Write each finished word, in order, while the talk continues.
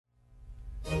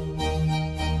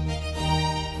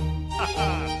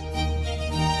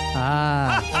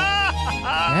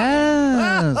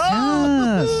Yes,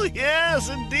 Oh, yes. yes,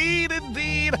 indeed,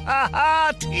 indeed. Ha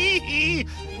ha, tee,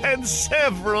 and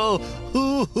several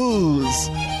hoo-hoos.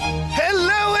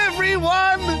 Hello,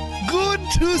 everyone. Good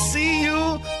to see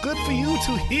you. Good for you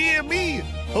to hear me,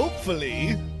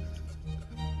 hopefully.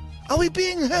 Are we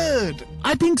being heard?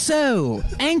 I think so.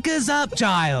 Anchors up,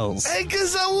 Giles.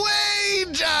 Anchors away,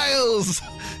 Giles!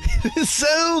 It is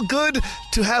so good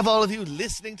to have all of you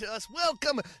listening to us.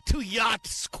 Welcome to Yacht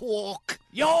Squawk.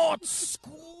 Yacht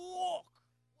Squawk.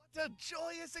 What a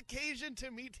joyous occasion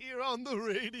to meet here on the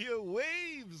radio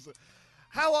waves.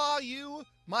 How are you,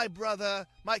 my brother,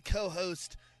 my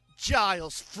co-host,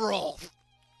 Giles Froth?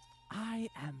 I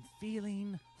am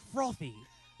feeling frothy,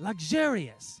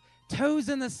 luxurious, toes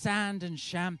in the sand and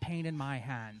champagne in my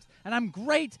hand. And I'm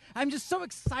great. I'm just so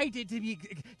excited to be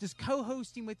just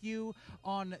co-hosting with you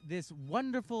on this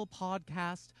wonderful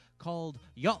podcast called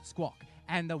Yacht Squawk.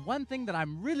 And the one thing that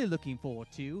I'm really looking forward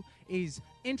to is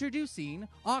introducing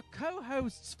our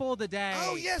co-hosts for the day.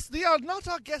 Oh, yes, they are not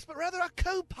our guests, but rather our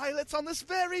co-pilots on this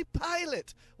very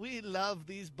pilot. We love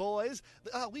these boys.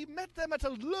 We met them at a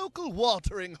local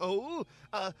watering hole,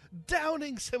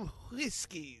 downing some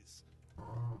whiskeys.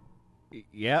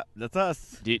 Yeah, that's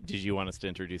us. Did you want us to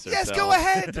introduce Yes, ourselves? go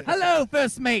ahead. Hello,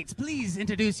 first mates. Please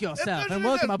introduce yourself and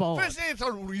welcome aboard. First name's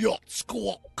a Yacht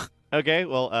Squawk. Okay,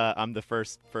 well, I'm the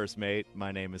first mate.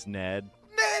 My name is Ned.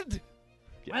 Ned!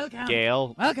 Welcome.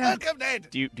 Gail. Welcome. Welcome, Ned.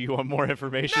 Do you want more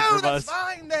information No, from that's us?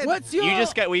 fine, Ned. What's your...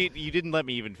 You didn't let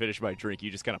me even finish my drink. You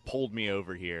just kind of pulled me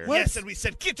over here. What? Yes, and we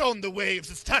said, get on the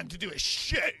waves. It's time to do a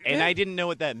show. And I didn't know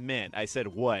what that meant. I said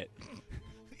what?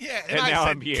 Yeah, and I now said,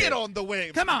 I'm here. get on the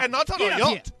waves. Come on. And not on Get a up yacht.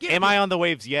 here. Get Am up I here. on the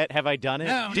waves yet? Have I done it?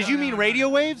 No, Did no, you no, mean no, radio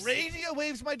waves? Radio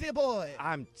waves, my dear boy.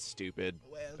 I'm stupid.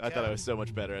 Welcome. I thought I was so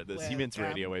much better at this. He means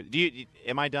Welcome. radio waves.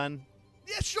 Am I done?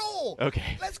 Yeah, sure.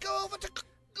 Okay. Let's go over to...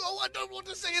 Oh, I don't want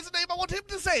to say his name. I want him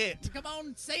to say it. Come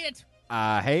on, say it.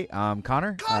 Hey, I'm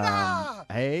Connor. Connor!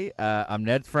 I'm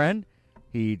Ned's friend.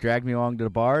 He dragged me along to the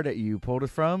bar that you pulled us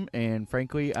from, and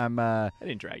frankly, I'm I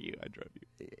didn't drag you. I drove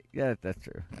you. yeah, that's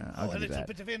true. I'll a give you little that.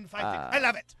 bit of infighting. I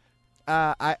love it.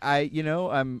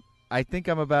 I think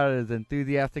I'm about as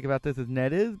enthusiastic about this as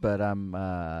Ned is, but I'm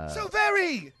So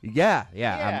very. yeah.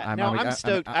 I'm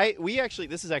stoked.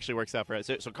 This actually works out for us.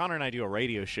 So Connor and I do a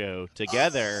radio show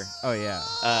together. Oh yeah.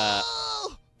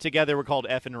 Oh, Together we're called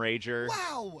F and Rager.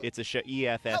 wow. It's a show,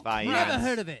 EFFIN. Never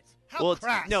heard of it. How Well,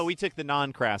 crass. no, we took the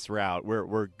non-crass route.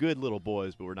 We're good little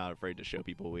boys, but we're not afraid to show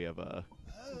people we have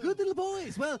Good little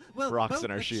boys. Well, Rocks both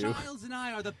in our the shoe. Giles and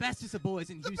I are the bestest of boys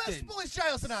in The Houston. best boys,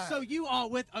 Giles and I. So you are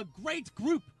with a great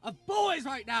group of boys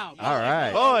right now. All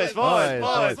right. Boys.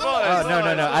 Oh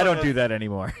no! I don't do that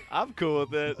anymore. I'm cool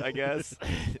with it, I guess.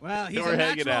 Well, he's We're a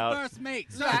hanging natural out. first mate.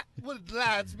 So Would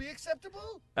lads be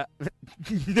acceptable?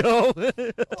 No.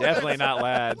 Definitely not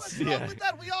lads. What's wrong Yeah. with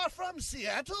that? We are from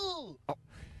Seattle.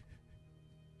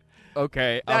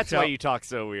 Okay. That's why you talk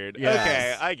so weird. Yes.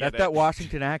 Okay, I get That's it. that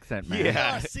Washington accent, man. We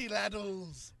Yeah. are sea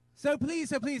laddles. please.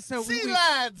 So Sea we,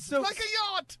 lads. so- like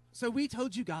a yacht. So we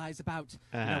told you guys about,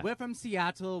 Uh-huh. we're from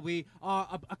Seattle. We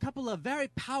are a couple of very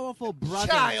powerful brothers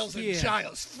Giles here. and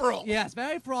Giles Froth. Yes,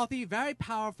 very frothy, very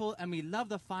powerful, and we love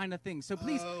the finer things. So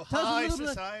please Oh, tell high us a little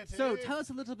society. bit. So tell us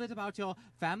a little bit about your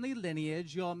family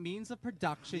lineage, your means of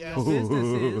production, Yes. your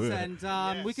businesses,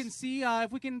 and we Yes. can see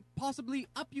if we can possibly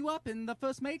up you up in the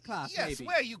first mate class. Yes, maybe.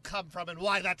 where you come from and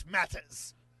why that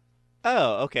matters.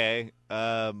 Oh, okay.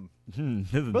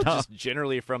 This is Well, dumb. just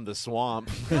generally from the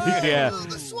swamp. Yeah. Oh,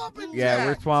 the swamp and Yeah,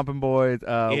 we're Jack. swamping boys.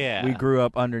 Yeah. We grew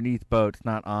up underneath boats,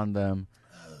 not on them.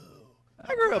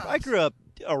 I grew up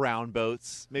around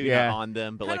boats, maybe Yeah. not on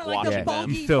them, but Kinda like like watching the them.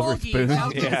 bogey Silver foggies spoon.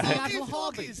 out in Yeah. Seattle Bogey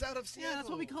Harbor. foggies out of Seattle. Yeah, that's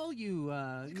what we call you.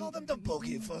 We call them the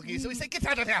bogey foggies. So we say, get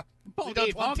out of here. We Bogey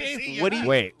don't want to foggy. see you. What do you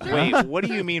Wait. What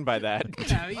do you mean by that?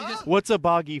 You know, you just What's a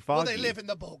boggy foggy? Well, they live in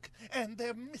the bog, and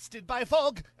they're misted by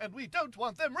fog, and we don't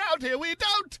want them round here. We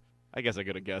don't. I guess I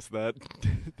could have guessed that.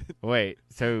 Wait,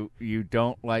 so you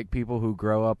don't like people who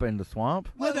grow up in the swamp?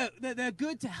 Well, they're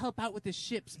good to help out with the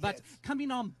ships, but Yes.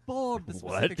 coming on board the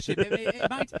What? specific ship,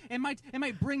 it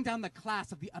might bring down the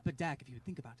class of the upper deck if you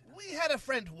think about it. We had a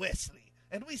friend, Wesley,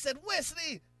 and we said,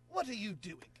 Wesley, what are you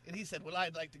doing? And he said, well,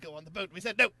 I'd like to go on the boat. We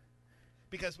said, no,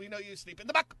 because we know you sleep in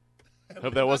the muck. And Hope we're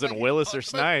that not wasn't letting you Willis on or the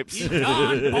boat. Snipes.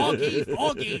 John Foggy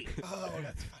Foggy. Oh,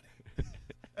 that's funny.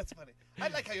 That's funny. I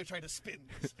like how you're trying to spin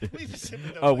this. We just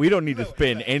simply Oh, we don't need to know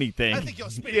spin that. anything. I think you're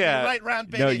spinning Yeah. right round,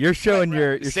 baby. No, you're showing right your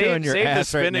round. you're showing your save the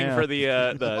ass right spinning now. for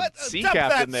the What? sea Dump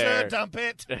captain that, there. Sir, dump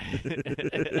it.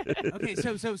 Okay,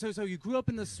 so you grew up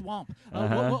in the swamp.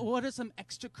 What are some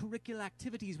extracurricular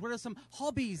activities? What are some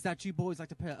hobbies that you boys like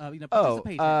to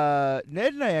participate in?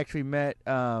 Ned and I actually met.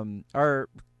 Our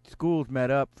schools met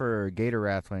up for gator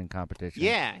wrestling competition.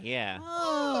 Yeah.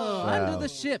 Oh, So- under the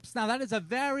ships. Now that is a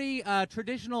very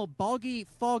traditional, boggy,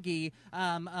 foggy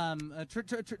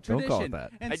tradition. Don't call it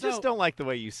that. And I just don't like the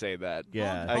way you say that.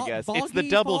 Yeah. I guess it's the Boggy,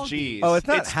 double foggy. G's. Oh, it's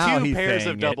not it's how two he's pairs saying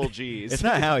of it. double G's. It's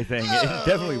not how he's saying it. It's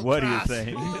definitely what he is Grass.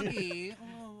 saying. Foggy.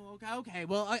 Oh, okay.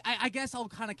 Well, I guess I'll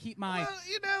kind of keep my.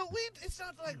 Well, it's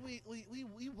not like we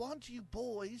want you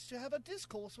boys to have a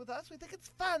discourse with us. We think it's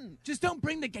fun. Just don't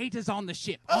bring the gators on the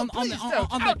ship. Oh, on please the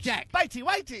don't. on the Ouch. deck. Bitey,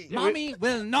 whitey. Mommy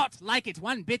will not like it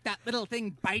one bit. That little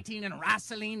thing biting and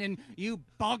wrestling, and you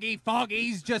boggy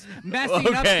foggies just messing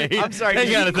Okay. up. I'm sorry.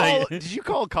 Hang on a second. Did you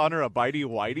call Connor a bitey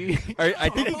whitey? I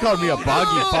think he called me a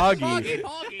boggy foggy, Foggy,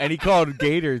 foggy. and he called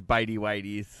gators bitey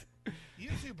whiteys. You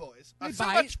two boys are We so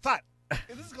bite. much fun.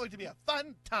 This is going to be a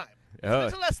fun time. Oh.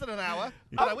 It's less than an hour,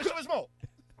 but I wish it was more.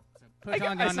 Put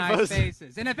on I your nice suppose.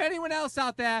 faces. And if anyone else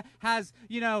out there has,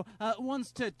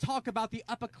 wants to talk about the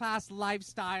upper class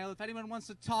lifestyle, if anyone wants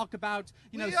to talk about,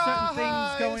 We certain are things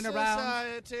high going around.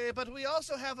 society, but we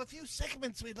also have a few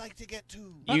segments we'd like to get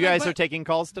to. You guys but- are taking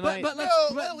calls tonight? But No,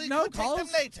 let's, well, we no could take calls them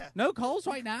later. No calls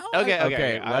right now. Okay.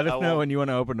 Okay, let us know when you want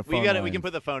to open the phone. We got it. We lines. can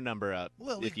put the phone number up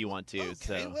Well, if you want to.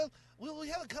 Okay, so. well, we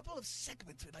have a couple of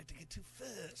segments we'd like to get to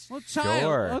first. Well, child.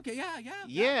 Sure. Okay, yeah.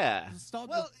 Yeah. Start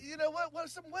Well, you know what? We're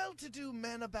some well-to-do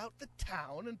men about the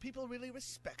town, and people really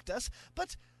respect us.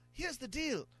 But here's the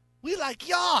deal: we like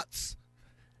yachts.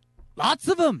 lots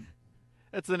of them.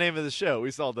 That's the name of the show.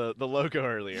 We saw the logo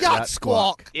earlier. Yacht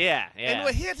Squawk. Yeah. And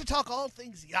we're here to talk all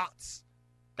things yachts.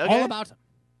 Okay. All about them.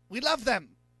 We love them,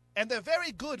 and they're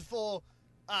very good for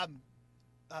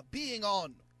being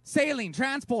on Sailing,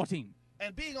 transporting,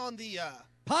 and being on the.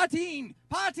 partying.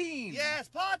 Yes,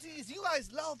 parties. You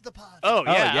guys love the parties. Oh,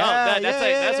 yeah.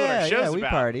 That's what our show's yeah, we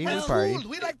about. party. That's We party. cool.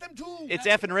 We like them too. It's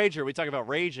F and Rager. We talk about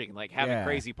raging, like having Yeah.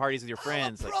 crazy parties with your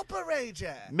friends, a like proper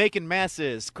rager. making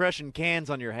messes, crushing cans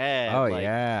on your head. Oh, like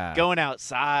yeah. going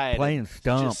outside, Playing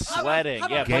stump. just sweating. How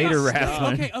Yeah, about- Gator how about-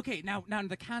 wrestling. Okay. Now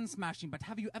the can smashing. But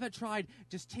have you ever tried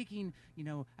just taking,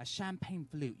 a champagne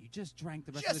flute? You just drank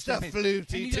the rest Just of a the champagne.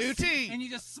 fluty and you just- tooty. and you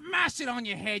just smash it on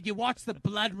your head. You watch the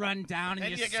blood run down, and,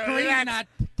 And you're you go, screaming "Let's at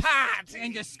party."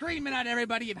 and you're screaming at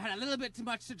everybody. You've had a little bit too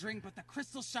much to drink, but the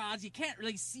crystal shards you can't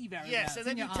really see very well. Yes, It's and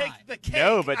then in you your take eye. the keg.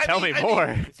 No, but tell me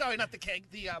more. Sorry, not the keg.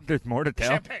 The There's more to the tell.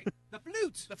 champagne. the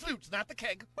flute. The flute, not the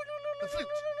keg. The flute.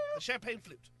 The champagne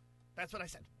flute. That's what I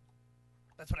said.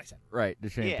 That's what I said. Right, the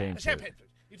champagne. The champagne flute.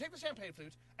 You take the champagne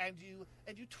flute and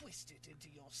you twist it into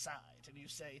your side and you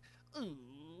say, "Ooh,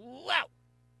 wow,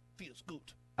 feels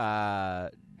good."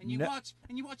 And you no-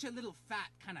 watch a little fat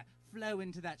kind of flow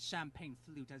into that champagne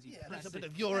flute as you Yeah, press there's a it.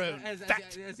 bit of your own as,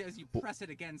 fat. as you press it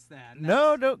against there. And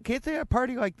No, can't say a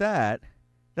party like that.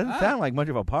 Doesn't Oh. sound like much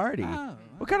of a party. Oh.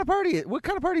 What kind of parties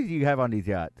do you have on these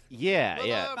yachts? yeah, Well,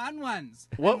 yeah. Fun ones.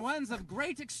 What- And ones of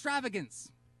great extravagance.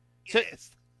 So-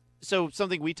 Yes. So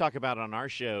something we talk about on our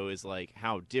show is like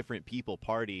how different people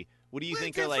party. What do you We're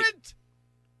think are like? different.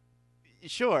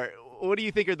 Sure. What do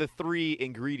you think are the 3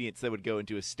 ingredients that would go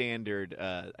into a standard,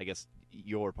 I guess,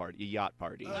 your party, a yacht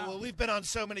party? Oh, well, we've been on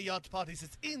so many yacht parties,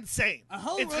 it's insane. A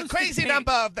whole It's a roasted crazy pig.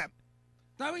 number of them.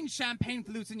 Throwing champagne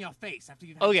flutes in your face after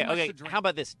you've had Okay, too much okay. to drink. How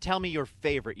about this? Tell me your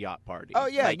favorite yacht party. Oh,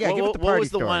 yeah, Like, yeah, What, give it the what party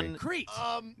was the story. one? Crete,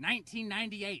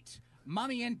 1998.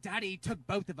 Mommy and Daddy took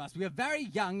both of us. We were very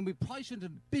young. We probably shouldn't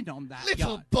have been on that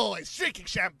Little yacht. boys drinking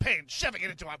champagne, shoving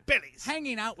it into our bellies.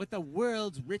 Hanging out with the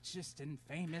world's richest and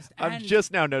famous. I'm and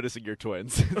just now noticing your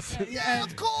twins. Yeah,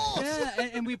 of course. Yeah,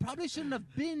 and we probably shouldn't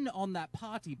have been on that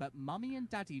party, but Mummy and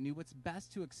Daddy knew what's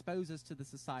best to expose us to the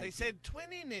society. They said,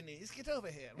 20 ninnies, get over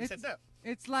here. And we said no.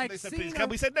 It's like They said, seeing please come.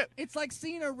 We said no. It's like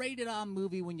seeing a rated R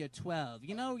movie when you're 12.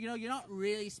 You know, you're not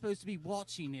really supposed to be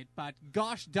watching it, but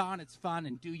gosh darn, it's fun.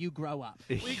 And do you grow up?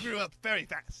 We grew up very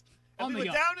fast. And On we the were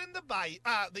yacht. down in the bayou,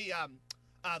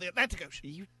 the Atlantic Ocean.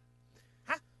 you,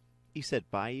 Huh? you said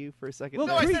bayou for a second. Well,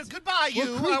 No, there? I Crete- said goodbye, you.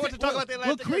 well, Crete- I want to talk well, about the well,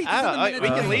 Atlantic Crete- Ocean. I don't know. It's in the We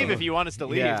can middle. leave if you want us to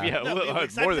leave. Yeah. Yeah, No, we're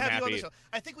excited more to than have you on the happy. show.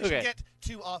 I think we Okay. should get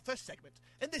to our first segment.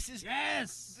 And this is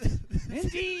Yes,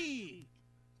 indeed.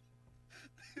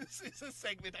 this is a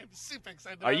segment I'm super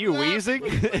excited Are about. you Ah, wheezing? No,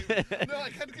 I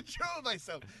can't control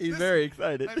myself. He's This- very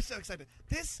excited. I'm so excited.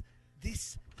 This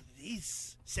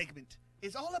segment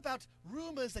is all about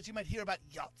rumors that you might hear about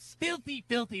yachts Filthy,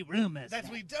 filthy rumors. that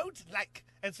we don't like.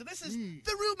 And so this is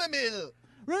the rumor mill.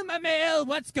 Rumor mill,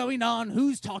 what's going on?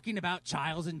 Who's talking about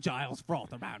Giles and Giles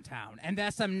froth around town? And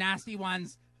there's some nasty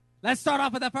ones. Let's start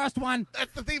off with the first one.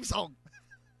 That's the theme song.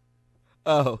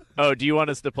 Oh. Oh, do you want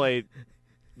us to play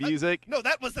music? No,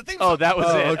 that was the theme song. Oh, that was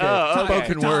Oh, it. okay. Oh, okay.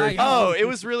 Spoken word. Oh, it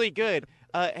was really good.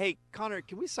 Hey, Connor,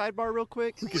 can we sidebar real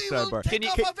quick? We can will sidebar. take Can you-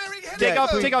 off can- our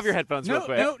very Take off your headphones real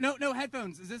No, quick. no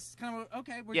headphones. Is this kind of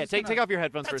okay? We're Yeah, just take gonna- off your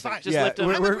headphones for a That's second. fine. Just Yeah, lift them.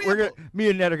 we're, I'm we're, we're agreeable. gonna, me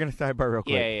and Ned are going to sidebar real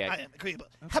quick. Yeah. I am agreeable.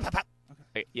 Hop, hop, hop.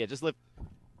 Okay, yeah, just lift.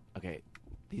 Okay,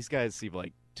 these guys seem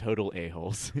like total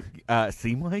a-holes,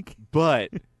 Seem like?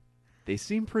 but they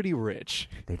seem pretty rich.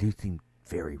 They do seem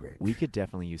very rich. We could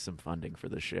definitely use some funding for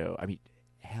the show. I mean,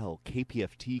 hell,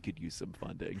 KPFT could use some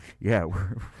funding.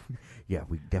 Yeah,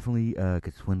 we definitely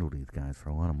could swindle these guys for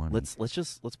a lot of money. Let's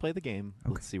play the game.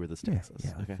 Okay. Let's see where this yeah, takes us.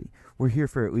 yeah, let's Okay. see. We're here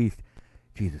for at least,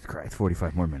 Jesus Christ,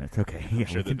 45 more minutes. Okay. Yeah,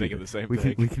 sure we they're can do thinking this. the same we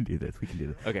thing. Can, we can do this. We can do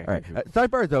this. Okay. All right.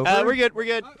 Sidebar's over. We're good. We're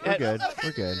good. We're good.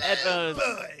 We're good. Headphones.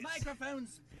 Boys.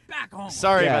 Microphones back on.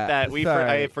 Sorry Yeah, about that.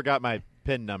 sorry. I forgot my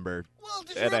PIN number. Well,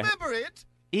 did you And I- remember it?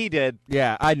 He did.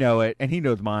 Yeah, I know it, and he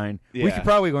knows mine. We Yeah. should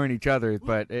probably learn each other's,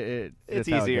 but It's that's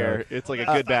how it easier. goes. It's like a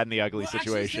good, bad, and the ugly Well,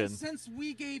 actually, situation. since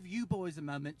we gave you boys a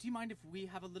moment, do you mind if we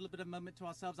have a little bit of moment to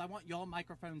ourselves? I want your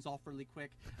microphones off really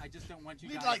quick. I just don't want you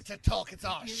We'd guys. like to talk. It's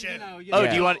our you show. know, you Oh, know.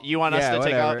 do you want us Yeah, to take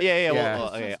whatever. off? Yeah. Yeah. Well,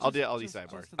 okay. Just- I'll just- do just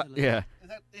sidebar. a little- Yeah. Is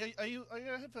that, are you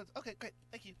headphones? Okay, great.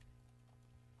 Thank you.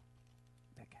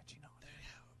 They're catching on. They're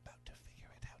about to figure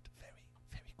it out very,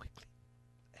 very quickly.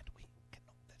 And we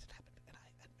cannot let it happen. And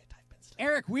I admit I've been slow.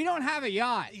 Eric, we don't have a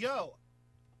yacht. Yo.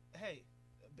 Hey,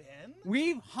 Ben?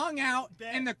 We've hung out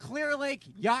Ben. in the Clear Lake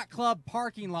Yacht Club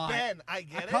parking lot. Ben, I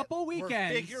get it. couple weekends.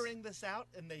 We're figuring this out,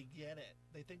 and they get it.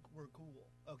 They think we're cool,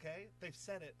 okay? They've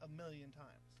said it a million times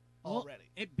Well,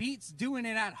 already. it beats doing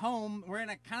it at home. We're in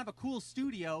a kind of a cool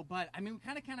studio, but I mean, we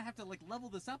kind of have to like level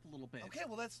this up a little bit. Okay,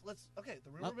 well, let's okay,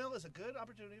 the rumor mill is a good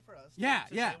opportunity for us. Yeah,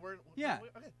 to yeah, say yeah.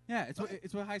 okay. Yeah, it's Okay.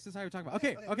 it's what high society we're talking about.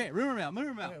 Okay, Okay, okay, rumor mill,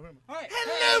 rumor mill. Okay, rumor mill. All right,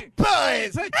 Hello, hey,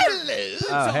 boys! put your- Hello! put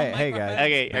Oh, your hey, guys. microphones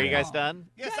Okay, are you back guys on. done?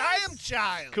 Yes, I am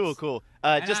Giles. Cool.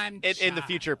 And Just I'm in the shy.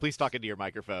 future, please talk into your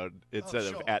microphone instead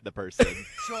sure. of at the person.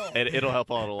 Sure. It'll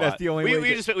help out a lot. That's the only way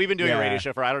we've been doing a Yeah. radio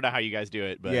show for I don't know how you guys do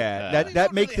it, but Yeah, We that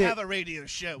don't makes really it- have a radio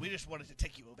show. We just wanted to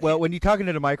take you away. Well, when you're talking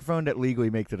to the microphone, that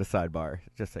legally makes it a sidebar,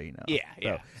 just so you know. Yeah,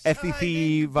 yeah. So,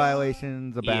 FCC Signing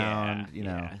violations Yeah, abound, you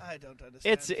know. yeah. I don't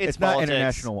understand. It's not politics.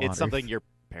 international waters. It's something your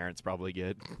parents probably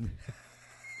get.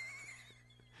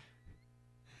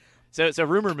 So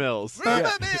rumor mills. rumor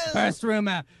mill. First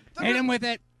rumor. The Hit ru- him with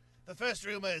it. The first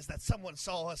rumor is that someone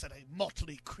saw us at a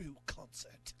Motley Crue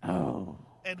concert. Oh.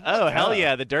 And Oh what- hell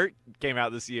yeah! The Dirt came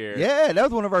out this year. Yeah, that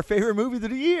was one of our favorite movies of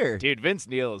the year. Dude, Vince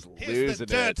Neil is Here's losing the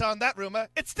dirt it. on that rumor.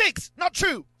 It stinks. Not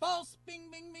true. False. Bing,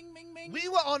 bing, bing, bing, bing. We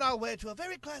were on our way to a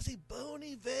very classy Bon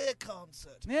Iver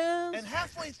concert. Yeah. And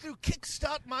halfway through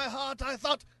Kickstart My Heart, I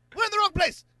thought, we're in the wrong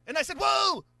place. And I said,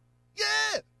 whoa,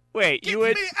 yeah, Wait, get you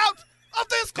would? me out of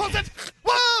this concert.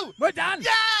 Whoa, We're done.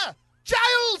 yeah,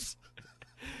 Giles.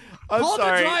 I'm Call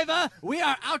sorry. the driver. We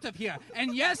are out of here.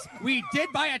 And yes, we did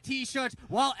buy a T-shirt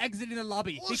while exiting the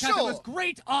lobby Well, because it was sure.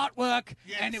 great artwork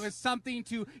Yes. and it was something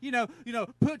to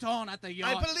put on at the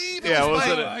yacht. I believe Yeah, it was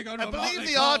wasn't by, it- I believe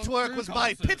the artwork was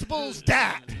by Pitbull's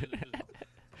dad.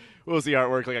 What was the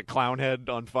artwork? Like a clown head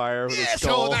on fire with Yeah, a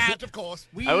skull? sure, that, of course.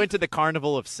 I went to the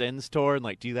Carnival of Sins tour in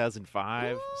like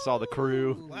 2005. Saw the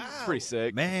crew. Wow. It's pretty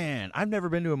sick. Man, I've never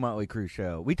been to a Motley Crue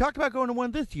show. We talked about going to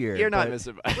one this year. You're not but-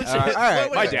 missing. all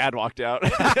right. My dad walked out.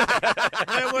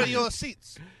 Where were your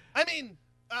seats? I mean,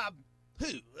 who?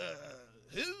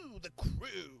 The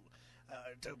crew.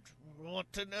 Don't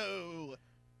want to know.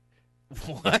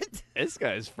 What? This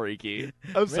guy's freaky.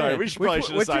 I'm sorry. Man, We should which- probably should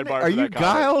have what's your sidebar. name? for Are you that comment.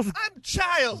 Giles? I'm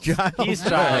Giles. Giles. He's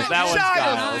Giles. That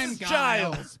one's Giles. Giles.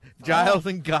 Giles. Giles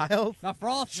and Giles. The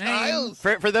froth name. Giles.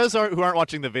 For those who aren't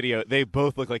watching the video, they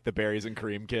both look like the berries and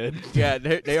cream kid. Yeah,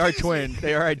 they are Excuse me. twins.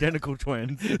 They are identical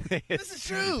twins. This is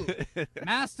true.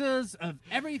 Masters of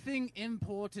everything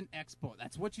import and export.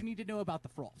 That's what you need to know about the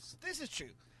froths. This is true.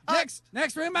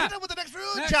 Next rumor. Get on with the next rumor,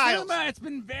 Next Giles. rumor. It's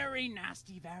been very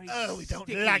nasty, very Oh, we don't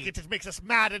sticky. like it. It makes us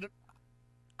mad and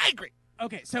angry.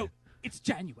 Okay, so it's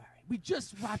January. We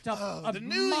just wrapped up Oh, a the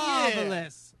new year.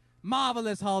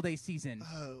 marvelous holiday season.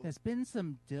 Oh. There's been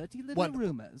some dirty little Wonderful.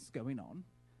 rumors going on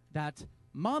that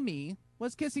Mommy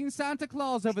was kissing Santa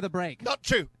Claus over the break. Not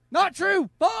true. Not true.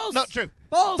 False. Not true.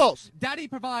 False. False. Daddy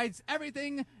provides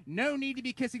everything. No need to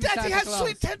be kissing Daddy Santa has Claus.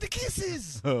 sweet, tender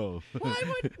kisses. Oh. Why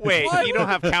would Wait, why you don't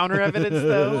would- have counter evidence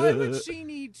though? Why would she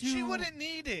need to? She wouldn't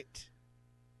need it.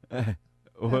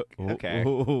 Okay.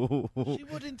 She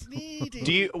wouldn't need it.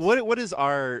 Do you? What is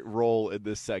our role in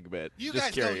this segment? You Just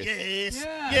guys curious. go, yes.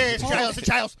 Yeah. Yes, False. Giles,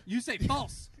 Giles. You say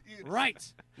false. Right.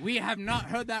 We have not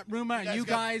heard that rumor, and guys you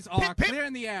go, guys are pip, pip. clear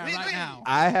in the air We right agree. now.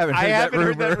 I haven't I heard haven't that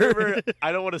heard rumor. that rumor.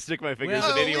 I don't want to stick my fingers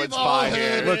Well, in anyone's we've all pie heard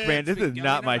here. it. Look, man, this It's is been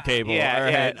not going my around. table. Yeah, all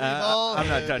yeah. right? We've all I'm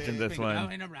not heard touching it. this It's been one.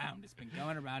 going around. It's been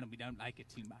going around, and we don't like it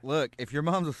too much. Look, if your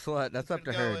mom's a slut, that's up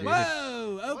to her, going- dude.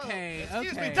 Whoa. Okay. Whoa,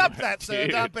 excuse okay. me, dump that, sir.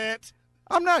 Dude. Dump it.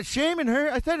 I'm not shaming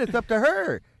her. I said it's up to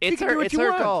her. She It's can do her. what It's she her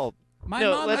wants. call. My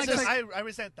No, mom let's likes just- a- I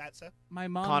resent that, sir. My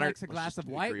mom Connor, likes a let's glass just of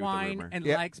agree white with the wine rumor. and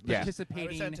Yeah, likes yeah. I participating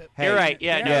resent it. Hey, You're right.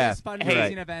 Yeah, in no. various Yeah.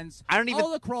 fundraising Hey, events I don't even-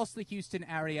 all across the Houston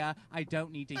area. I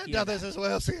don't need to And hear others that. as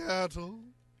well, Seattle.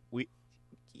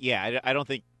 Yeah, I don't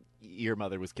think your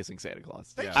mother was kissing Santa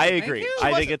Claus. Thank I you. agree.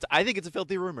 Thank you. I think it's a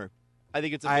filthy rumor. I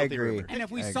think it's a I filthy agree. rumor. And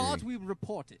if we I saw agree. it, we would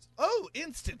report it. Oh,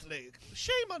 instantly.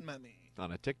 Shame on me.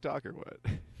 On a TikTok or what?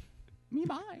 Me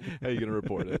mine. How are you gonna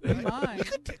report it? Me mine. We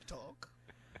could TikTok.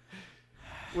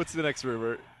 What's the next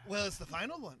rumor? Well, it's the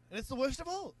final one, and it's the worst of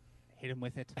all. Hit him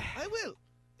with it. I will.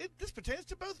 This pertains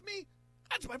to both me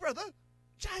and to my brother,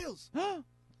 Giles.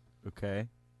 Okay.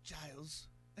 Giles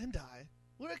and I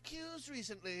were accused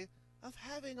recently of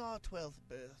having our 12th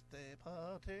birthday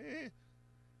party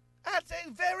at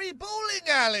a very bowling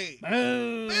alley.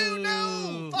 Boo! Boo,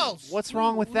 no! False. What's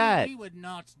wrong with that? We would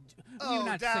not. We Oh, would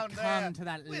not down succumb there to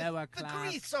that with lower the class.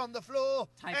 grease on the floor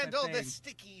type and of all the thing.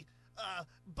 sticky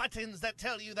buttons that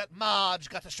tell you that Marge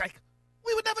got a strike.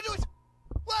 We would never do it.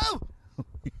 Whoa!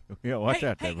 Yeah, watch hey,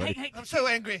 out hey, there, buddy. hey, hey, I'm so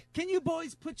angry. Can you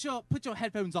boys put your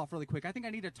headphones off really quick? I think I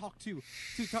need to talk to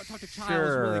Childs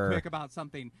Sure. really quick about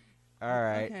something. All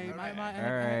right. Okay, All my right. All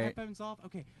right. headphones off.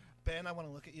 Okay. Ben, I want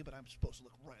to look at you, but I'm supposed to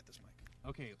look right at this mic.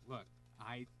 Okay, look,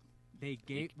 they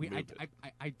gave we Move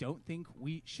I don't think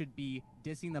we should be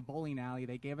dissing the bowling alley.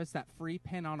 They gave us that free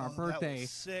pin on our Oh, that birthday,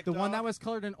 was sick, the one dog. that was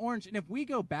colored in orange. And if we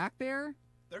go back there,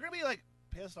 They're going to be, like,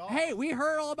 pissed off. hey, we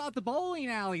heard all about the bowling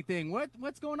alley thing.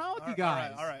 What's going on with you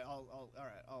guys? All right,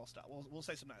 I'll stop. We'll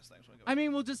say some nice things when we go. I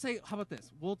mean, we'll just say, how about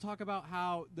this? We'll talk about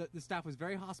how the staff was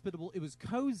very hospitable. It was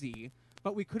cozy,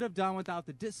 but we could have done without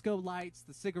the disco lights,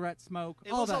 the cigarette smoke,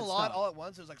 it all was that a lot stuff. all at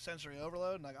once. It was like sensory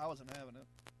overload, and like I wasn't having it.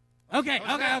 Okay,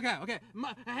 I was okay.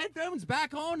 My headphones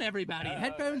back on, everybody.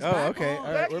 Headphones Oh, back okay. on. All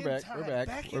right, Back we're in back. time, We're back.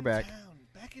 Back We're in back. Town.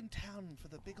 Back in town for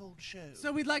the big old show.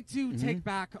 So we'd like to take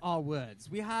back our words.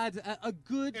 We had a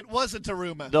good. it wasn't a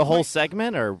rumor. The whole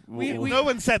segment, or we- no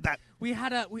one said that. We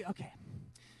had a.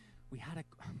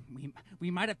 We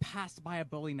might have passed by a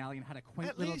bowling alley and had a quaint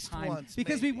At little least time once,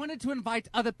 because we maybe. wanted to invite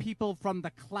other people from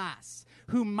the class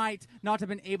who might not have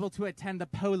been able to attend the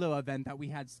polo event that we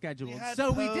had scheduled. had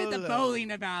So we did the polo.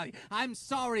 bowling alley. I'm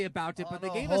sorry about it, On but they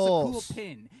the gave us a cool horse.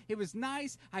 pin. It was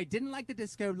nice. I didn't like the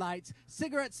disco lights,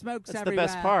 cigarette smokes That's the everywhere,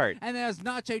 best part. and there's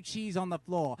nacho cheese on the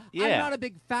floor. I'm Yeah. not a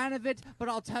big fan of it, but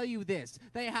I'll tell you this: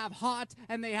 they have hot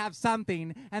and they have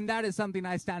something, and that is something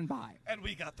I stand by. And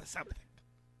we got the something.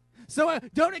 So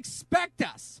don't expect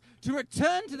us to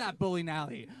return to that bowling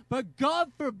alley. But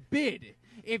God forbid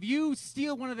if you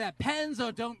steal one of their pens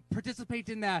or don't participate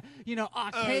in their, Oh,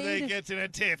 arcade. they get in a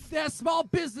tiff. They're small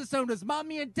business owners.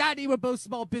 Mommy and Daddy were both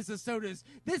small business owners.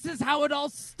 This is how it all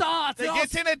starts. They It all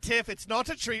get in a tiff. It's not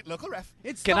a treat. Local ref. It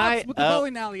Can starts I, with the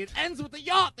bowling alley. It ends with the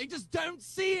yacht. They just don't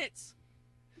see it.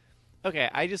 Okay,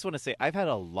 I just want to say I've had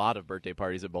a lot of birthday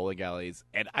parties at bowling alleys,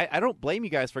 and I don't blame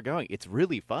you guys for going. It's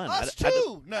really fun. Us I don't-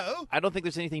 too. No. I don't think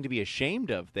there's anything to be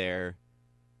ashamed of there.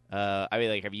 I mean,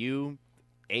 like, have you?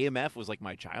 AMF was like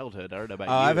my childhood. I don't know about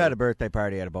you. I've had a birthday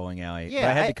party at a bowling alley. Yeah, but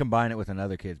I had I- to combine it with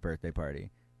another kid's birthday party.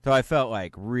 So I felt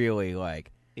like really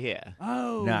like Yeah.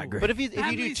 Oh, Not great. But if you do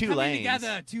Families two coming lanes,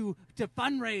 together to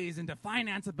fundraise and to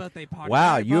finance a birthday party.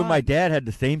 wow, Very you and my fun. dad had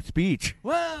the same speech.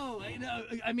 Well,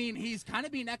 I mean, he's kind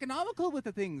of being economical with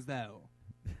the things, though.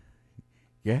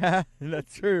 Yeah,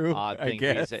 that's true. odd I thing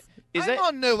to guess. say. Is I'm that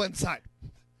on no one's side.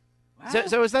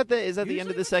 so? Is that the end Usually of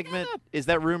the we segment? get up. Is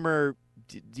that rumor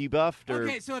debuffed or?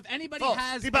 Okay, so if anybody False.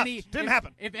 has Debuffed. any, Didn't if,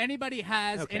 happen. if anybody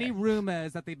has Okay. any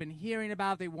rumors that they've been hearing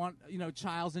about, they want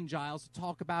Childs and Giles to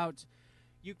talk about.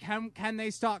 You can they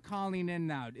start calling in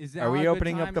now? Is there Are a we good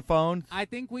opening time? up the phones? I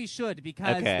think we should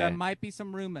because Okay. there might be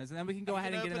some rumors, and then we can go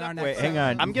ahead and get in our next. Wait, hang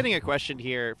segment. on. I'm getting a question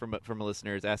here from a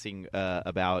listener is asking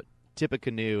about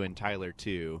Tippecanoe and Tyler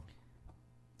 2.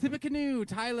 Tippecanoe,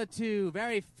 Tyler 2,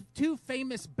 two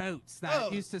famous boats that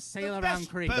Oh, used to sail the around best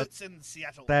creek. boats in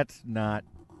Seattle. That's not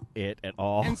it at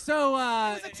all. And so, It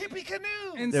was a tippy canoe.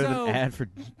 and There's so, an ad for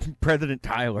President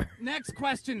Tyler. next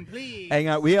question, please. Hang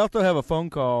on, we also have a phone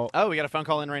call. Oh, we got a phone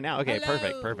call in right now. Okay,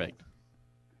 Hello. perfect.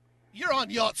 You're on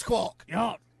Yacht Squawk.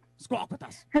 Yacht Squawk with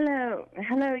us. Hello.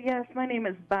 Yes, my name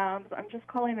is Babs. I'm just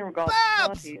calling in regards to Babs!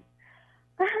 parties.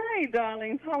 Hi,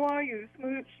 darlings. How are you?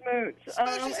 Smooch. Smooches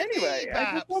Anyway, indeed, I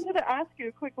Babs. just wanted to ask you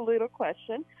a quick little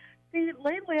question. See,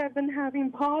 lately I've been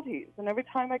having parties, and every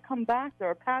time I come back, there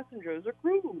are passengers or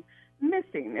crew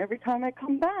missing every time I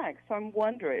come back. So I'm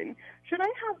wondering, should I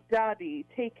have Daddy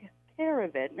take care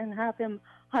of it and have him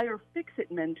hire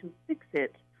fix-it men to fix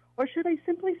it? Or should I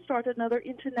simply start another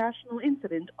international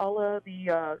incident a la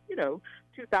the,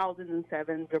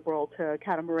 2007 Gibraltar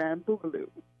Catamaran Boogaloo?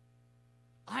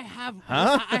 I have,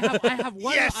 Huh? I have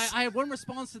one. Yes. I have one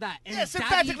response to that. And Yes, Daddy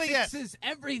emphatically yes. fixes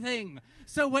everything.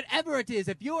 So whatever it is,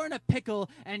 if you're in a pickle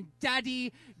and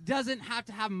Daddy doesn't have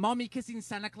to have Mommy kissing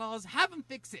Santa Claus, have him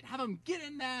fix it. Have him get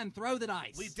in there and throw the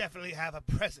dice. We definitely have a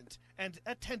present and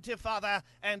attentive father,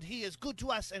 and he is good to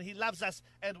us, and he loves us,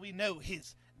 and we know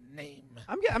his name.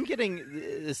 I'm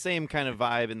getting the same kind of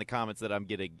vibe in the comments that I'm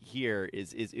getting here.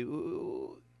 Is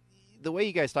the way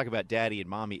you guys talk about Daddy and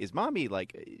Mommy? Is Mommy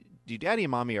like? Do Daddy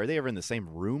and Mommy, are they ever in the same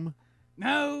room?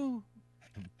 No,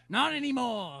 not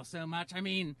anymore so much. I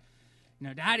mean,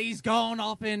 Daddy's gone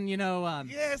off in,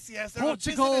 Yes, there are business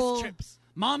Portugal. trips.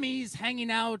 Mommy's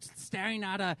hanging out, staring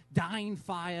at a dying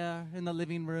fire in the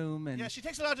living room. And Yeah, she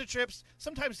takes a lot of trips,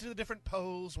 sometimes to the different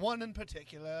poles, one in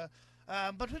particular,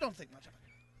 but we don't think much of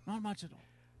it. not much at all.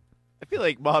 I feel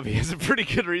like Mommy has a pretty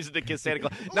good reason to kiss Santa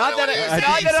Claus. What Not that do you not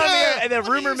say, that I'm sir? here. And then What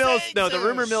do rumor you mill. say, No, the sir?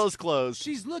 rumor mill is closed.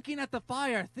 She's looking at the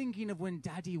fire, thinking of when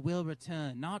Daddy will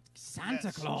return, not Santa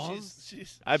Yes, Claus.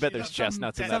 she's- I bet she there's loves-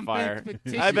 chestnuts in that some fire.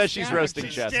 fictitious I bet she's character. roasting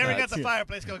She's chestnuts. staring at the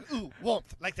fireplace going, ooh,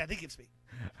 warmth, like Daddy gives me.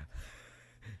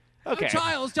 Okay.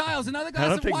 Oh, Giles, another glass I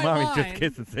don't of think white Mommy's wine. just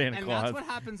kissing Santa and Claus. that's what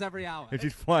happens every hour. And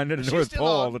she's flying to the She's North still Pole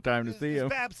on. all the time to Is- see is him.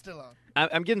 Babs still on?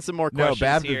 I'm getting some more No, questions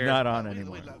Babs here. is not on We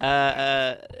anymore. love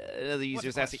Another user's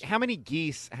What's the asking, question? how many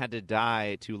geese had to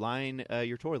die to line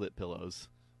your toilet pillows?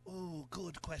 Ooh,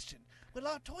 good question. Well,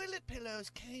 our toilet pillows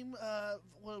came,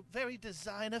 very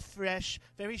designer fresh,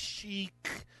 very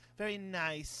chic, very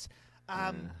nice.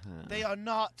 They are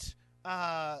not,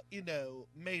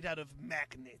 made out of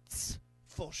magnets,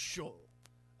 for sure.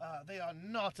 They are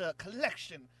not a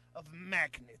collection of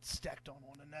magnets stacked on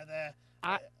one another.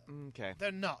 Okay.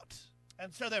 They're not.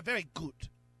 And so they're very good.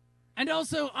 And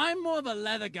also, I'm more of a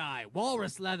leather guy.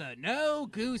 Walrus leather. No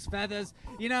goose feathers.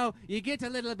 You get a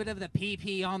little bit of the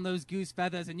pee-pee on those goose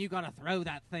feathers, and you gotta throw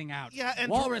that thing out. Yeah, and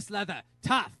Walrus leather.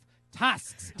 Tough.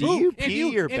 Tusks. Do you If pee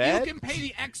your bed? If you can pay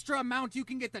the extra amount, you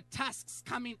can get the tusks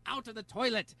coming out of the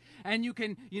toilet. And you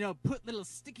can, put little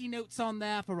sticky notes on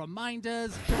there for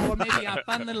reminders, or maybe a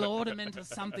fun little ornament or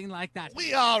something like that.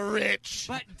 We are rich.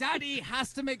 But Daddy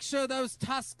has to make sure those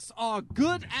tusks are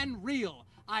good and real.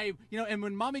 And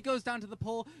when Mommy goes down to the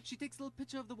pole, she takes a little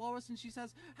picture of the walrus and she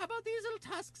says, "How about these little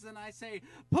tusks?" And I say,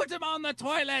 "Put them on the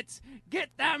toilet.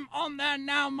 Get them on there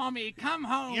now, Mommy. Come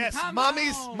home. Yes, come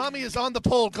home." Mommy is on the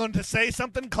pole. Going to say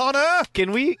something, Connor?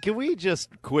 Can we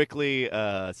just quickly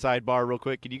sidebar real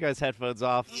quick? Can you guys headphones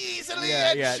off? Easily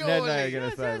Yeah, and Ned and I are surely.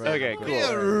 gonna side by Okay, side. cool. We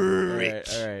are All rich.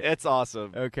 right, all right. It's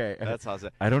awesome. Okay. That's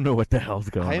awesome. I don't know what the hell's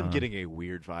going on. I am getting a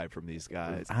weird vibe from these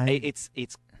guys. I-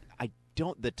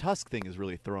 The Tusk thing is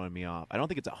really throwing me off. I don't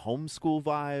think it's a homeschool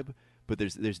vibe, but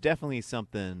there's definitely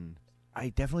something. I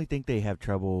definitely think they have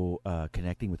trouble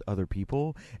connecting with other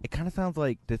people. It kind of sounds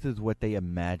like this is what they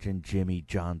imagine Jimmy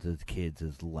Johns' kids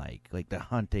is like the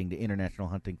hunting, the international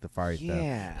hunting safari stuff.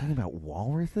 Yeah. Talking about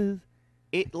walruses?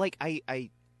 I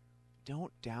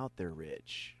don't doubt they're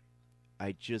rich.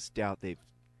 I just doubt they've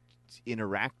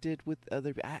interacted with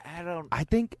other. I don't. I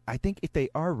think if they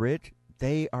are rich,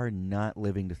 they are not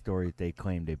living the stories they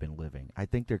claim they've been living. I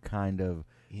think they're kind of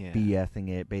Yeah. BSing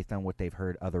it based on what they've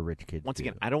heard other rich kids Once do.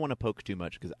 again, I don't want to poke too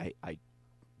much because I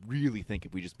really think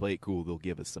if we just play it cool, they'll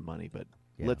give us some money. But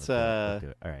Yeah, let's do it. Let's do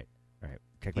it. All right.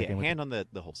 Check back yeah, in with hand on the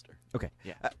holster. Okay.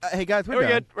 Yeah. Hey guys, We're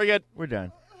done. good. We're good. We're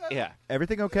done. Yeah.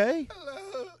 Everything okay?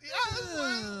 Hello. Yes,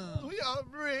 well, we are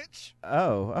rich.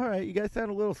 Oh, all right. You guys sound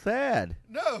a little sad.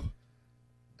 No.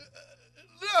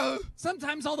 No.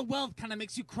 Sometimes all the wealth kind of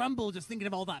makes you crumble just thinking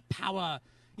of all that power.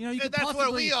 You could that's where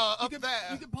possibly, we are, you up could, there.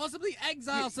 You could possibly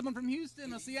exile someone from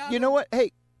Houston or Seattle. You know what?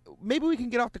 Hey, maybe we can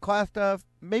get off the class stuff.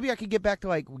 Maybe I can get back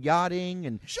to yachting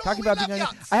and Sure, talking we about love being.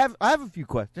 yachts. I have a few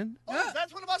questions. Oh,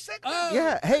 that's one of our segments. Oh.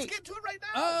 Yeah. Hey. Let's get to it right now.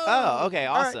 Oh, okay.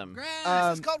 All right. Awesome. Great.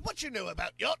 This is called What You Know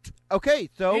About Yacht. Okay.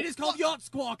 So it is called Yacht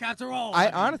Squawk after all. I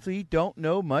mean, honestly don't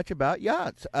know much about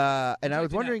yachts, and I was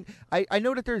Check it wondering. I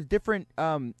know that there's different.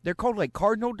 They're called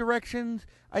cardinal directions,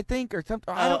 I think, or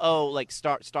something. I don't- Like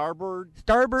starboard.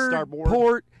 starboard, starboard.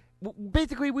 port,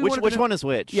 Basically, we Which wanted which to know- one is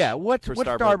which? Yeah, what's for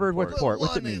starboard, what's port? port?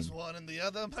 What's it one mean? is one and the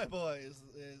other, my boy, is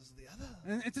the other.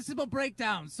 And it's a simple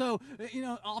breakdown. So,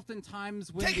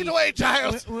 oftentimes when Take it away,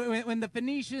 Giles! When the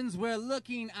Phoenicians were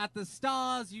looking at the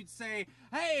stars, you'd say,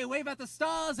 "Hey, wave at the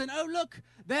stars!" And oh, look,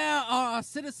 there are our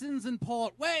citizens in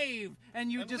port. Wave,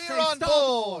 and you And just we're say, on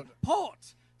 "Starboard, board."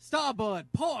 port, starboard,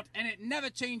 port," and it never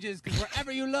changes because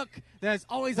wherever you look, there's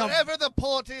always a Wherever the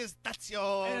port is, that's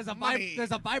your money.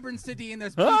 there's a vibrant city and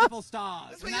there's beautiful stars.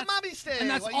 That's And where your mommy stays. and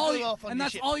that's while you all. go off on your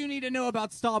ship. All you need to know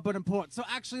about starboard and port. So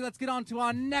actually, let's get on to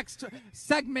our next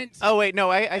segment. Oh wait,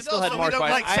 no, I And still also, had more we don't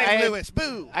questions. like St. I had- Louis.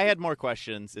 Boo. I had more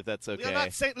questions, if that's We are okay.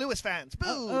 not St. Louis fans. Boo.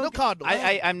 Oh, No okay.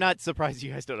 Cardinals. I'm not surprised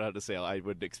you guys don't know how to sail. I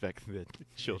wouldn't expect the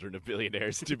children of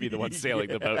billionaires to be the ones sailing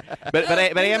the boat. But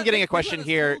I am getting a question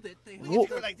here. Well,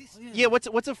 like this. Yeah,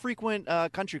 what's a frequent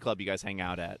country club you guys hang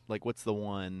out at? Like, what's the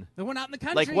one? The one out in the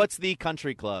country. Like, what's the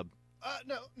country club?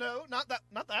 No, not that.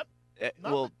 Not that.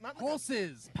 Well, Not the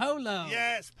horses, polo.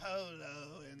 Yes,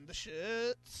 polo and the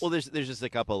shirts. well, there's just a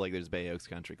couple. Like, there's Bay Oaks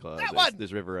Country Club. That there's, one!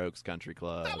 there's River Oaks Country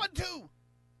Club. that one too.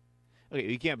 Okay,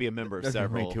 you can't be a member of Doesn't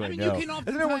several. ring to I it, mean, no. you can Isn't there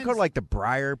one oftentimes- called like the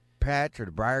Briar Patch or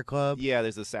the Briar Club? Yeah,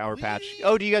 there's the Sour Patch. We-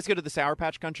 Oh, do you guys go to the Sour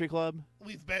Patch Country Club?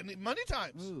 We've been many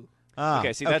times. Ooh. Ah,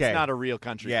 Okay, see, that's not a real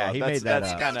country Yeah, club. he that's, made that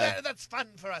that's up. We go kind there, of. that's fun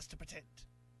for us to pretend.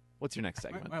 What's your next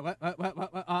segment?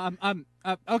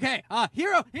 Okay.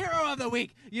 Hero of the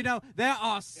week. There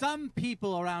are some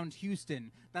people around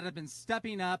Houston that have been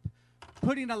stepping up,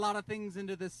 putting a lot of things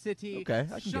into the city. Okay, I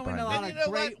can get showing behind a that. lot And of you know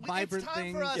great, what? vibrant it's time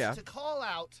things. for us Yeah. to call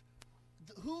out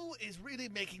who is really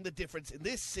making the difference in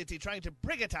this city, trying to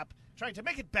bring it up, trying to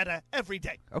make it better every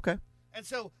day. Okay. And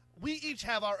so we each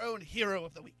have our own hero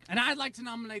of the week. And I'd like to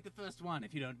nominate the first one,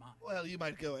 if you don't mind. Well, you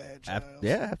might go ahead, Giles.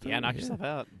 Yeah. Absolutely. Yeah, knock yourself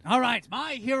out. All right,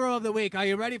 my hero of the week. Are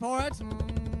you ready for it?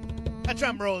 A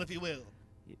drum roll, if you will.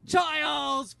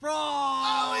 Giles Frost!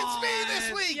 Oh, it's me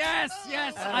this week! Yes.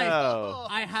 Oh.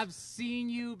 I have seen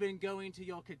you been going to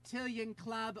your cotillion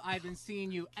club. I've been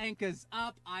seeing you anchors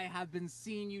up. I have been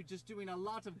seeing you just doing a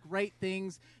lot of great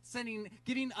things,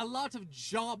 giving a lot of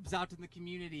jobs out in the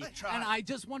community. I try. And I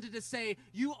just wanted to say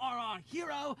you are our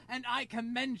hero, and I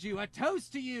commend you. A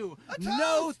toast to you. A toast!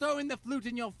 No throwing the flute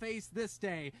in your face this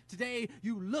day. Today,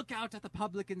 you look out at the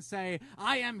public and say,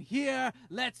 "I am here.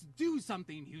 Let's do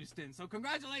something, Houston." So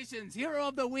congratulations, hero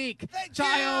of the week, Thank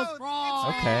Giles you.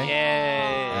 Frost. Okay.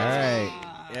 Yay. All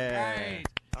right. Yeah. Great.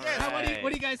 Yes. Now, what do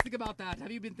Right. you guys think about that?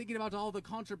 Have you been thinking about all the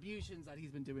contributions that he's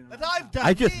been doing? That around I've town? done.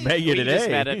 I just met you We today. just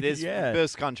met at this yeah.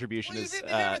 this contribution Well, you is. didn't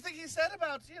hear everything he said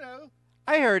about,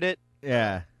 I heard it.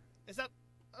 Yeah. is that...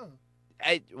 Oh.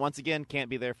 I once again can't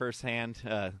be there firsthand.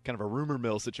 Kind of a rumor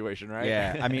mill situation, right?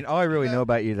 Yeah. I mean, all I really know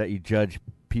about you is that you judge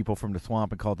people from the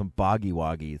swamp and call them boggy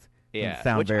woggies. yeah.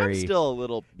 sound Which very- I'm still a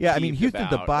little. Yeah, I mean, peeved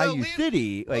Houston's a about. bayou Well, we-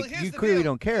 city. Well, Like, here's you the clearly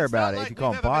deal. don't care It's about not it like if you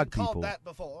call we've them ever bog been people. called that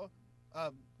before.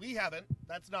 We haven't.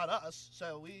 That's not us.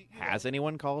 So we... Has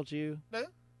anyone called you? No?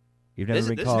 You've never This-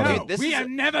 been this- called. no. No, This we is have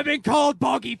never been called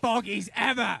boggy foggies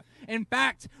ever. In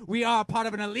fact, we are part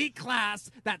of an elite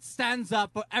class that stands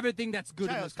up for everything that's good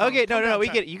in Giles, this country. Okay, Calm no, down, we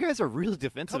Chaz. get it. You guys are really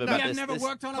defensive Calm about We down. have this. never This-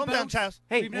 worked on a Calm boat. down, Chaz.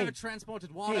 Hey, We've hey. never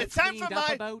transported water. It's time for cleaned up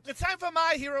my... a boat. It's time for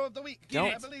my hero of the week. Get I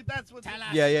it. believe that's what's Tell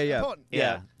us. Yeah. important.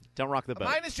 Yeah. Don't rock the boat.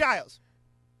 Mine is Giles.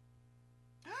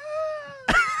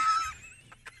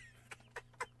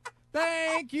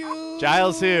 Thank you.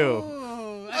 Giles who?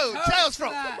 Oh, Giles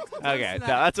Frost. Okay,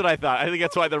 that's what I thought. I think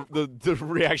that's why the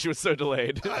reaction was so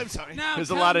delayed. I'm sorry. Now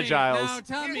There's a tell lot of me, Giles. Now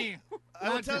tell me.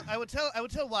 I would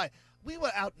tell why. We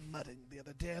were out mudding the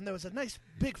other day, and there was a nice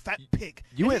big fat pig.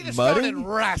 You and went he just mudding? started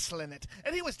wrestling it,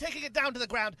 and he was taking it down to the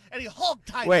ground, and he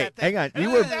hog-tied Wait, that thing. hang on. And You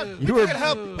we were- went down, you we were- took it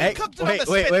home, we Hey, cooked it on wait,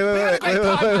 the wait, spit. wait, We had a wait, great wait,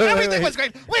 time. wait, wait, Everything wait. was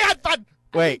great. We had fun.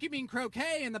 I Wait. think you mean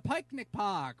croquet in the picnic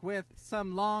park with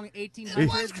some long 1800s There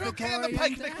was croquet in the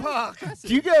Victorian picnic park. dresses.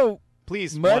 Do you go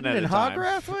Please, one mudding at a and hog time.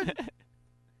 wrestling?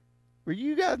 Were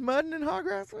you guys mudding and hog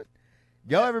wrestling?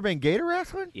 Y'all ever been gator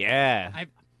wrestling? Yeah. I've-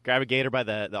 Grab a gator by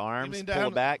the You arms, mean pull down?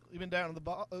 it back. You been down in the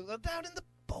down in the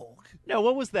bog? No,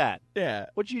 what was that? Yeah.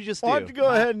 What'd you just do? Why don't you go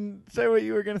ahead and say what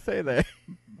you were going to say there?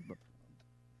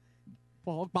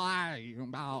 Bye.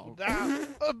 Down,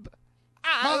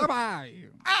 Bye.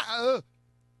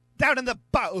 down in the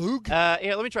bog.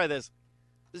 Here, let me try this.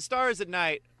 The stars at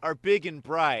night are big and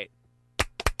bright.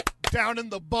 Down in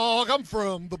the bog. I'm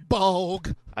from the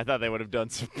bog. I thought they would have done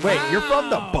some. Wait, you're from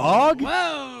the bog?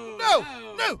 Whoa. No,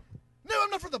 whoa. no, no. I'm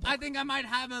not from the bog. I think I might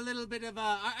have a little bit of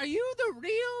a. Are you the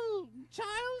real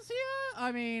Giles here?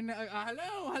 I mean,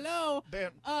 hello.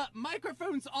 Dan,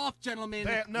 Microphones off, gentlemen.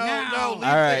 Dan, no, now. no. Leave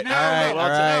All right, it. No, all right, no, all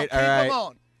no, right, Keep all right. them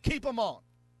on. Keep them on.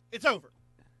 It's over.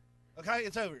 Okay,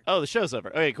 it's over. Oh, the show's over.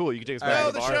 Okay, cool. You can take us back No,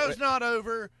 to the bar. show's not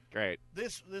over. Great.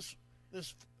 This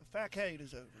facade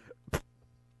is over.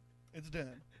 It's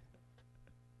done.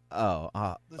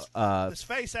 This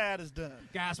face ad is done.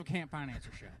 Guys, we can't finance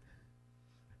your show.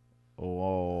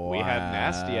 Oh, We haven't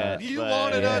asked yet. You but-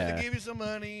 wanted us Yeah. to give you some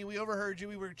money. We overheard you.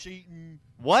 We were cheating.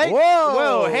 What?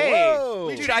 Whoa, Hey. whoa.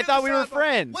 We Dude, cheated I thought we were aside from-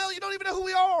 friends. Well, you don't even know who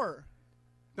we are.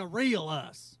 The real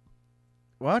us.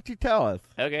 Why don't you tell us,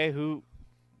 Okay, who?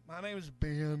 My name is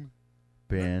Ben.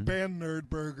 Ben? Ben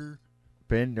Nerdburger.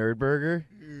 Ben Nerdburger?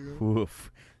 Yeah.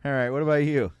 Oof. All right, what about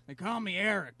you? They call me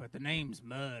Eric, but the name's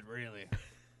Mud, really.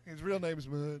 His real name's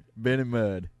Mud. Ben and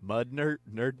Mud. Mud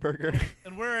Nerdburger?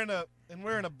 And we're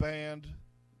in a band.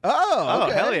 Oh, Oh,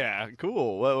 okay. hell yeah.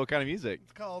 Cool. What kind of music?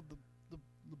 It's called the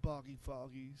Boggy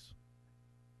Foggies.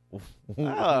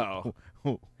 Oh.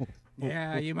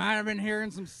 Yeah, you might have been hearing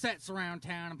some sets around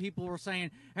town, and people were saying,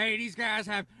 hey, these guys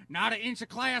have not an inch of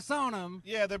class on them.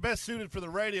 Yeah, they're best suited for the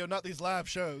radio, not these live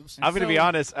shows. I'm going to be So-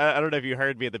 honest. I don't know if you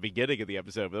heard me at the beginning of the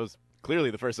episode, but that was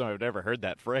clearly the first time I've ever heard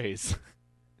that phrase.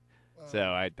 So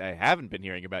I haven't been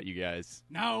hearing about you guys.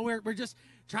 No, we're just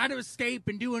trying to escape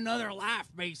and do another life,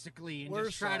 basically, and We're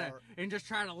just try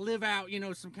sorry. to live out,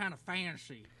 some kind of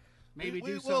fantasy. Maybe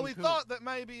do something Well, we cool. thought that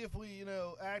maybe if we,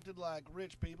 acted like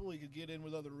rich people, we could get in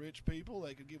with other rich people.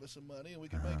 They could give us some money, and we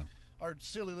could make our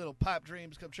silly little pipe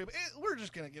dreams come true. But we're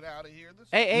just gonna get out of here.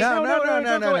 Hey, No, no, no, don't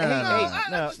no, go- no, hey, no, hey. no, I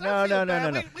no, feel no, no,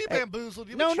 bad. no. We Hey, bamboozled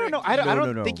you. We No, no, tricked no. you. I No,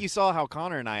 don't no. think you saw how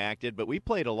Connor and I acted, but we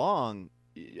played along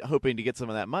hoping to get some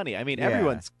of that money. I mean, Yeah.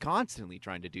 everyone's constantly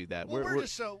trying to do that. Well, we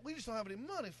just don't have any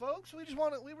money, folks. We really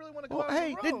want to go Well, out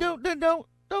hey, on the road. then don't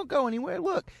go anywhere.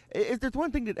 Look, if there's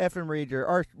one thing that FM Radio,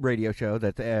 our radio show,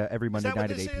 that's every Monday that what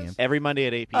night at this 8 p.m. is? every Monday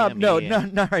at 8 p.m. No, yeah.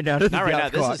 not right now. This Not is right now.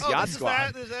 Yacht This Squad. is Yacht this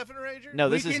Squad. Is this Effing Rager? No,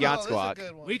 this We is can- Yacht Oh, Squad. This is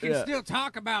a good one. We can Yeah. still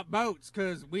talk about boats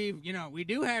because we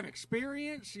do have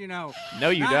experience. No,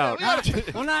 you Not-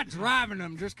 don't. Well, not driving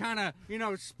them, just kind of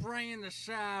spraying the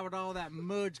shy with all that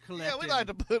mud collected. Yeah, we like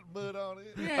to put mud on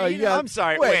it. Yeah, Oh, you you know, guys- I'm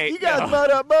sorry, Wait, wait, you guys no. mud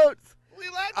up boats? We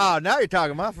like to. Oh, now you're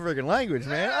talking my freaking language,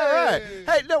 man. All right. Hey.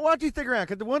 Hey, no, why don't you stick around?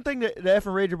 Because the one thing that the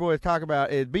Effing Rager boys talk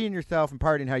about is being yourself and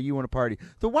partying how you want to party.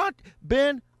 So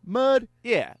Ben, Mud,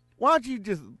 Yeah. why don't you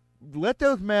just let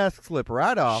those masks slip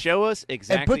right off Show us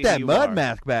exactly and put that who you mud are.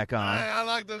 mask back on? I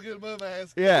like those good mud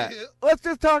masks. Yeah. Let's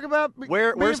just talk about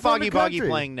Where's being from Foggy the Boggy country.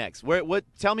 playing next? What?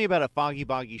 Tell me about a Foggy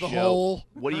Boggy The show. hole.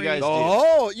 What do you guys The do?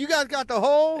 hole. You guys got the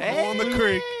hole? Hey. On the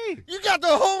creek. You got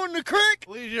the hole in the creek?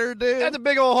 We sure did. That's a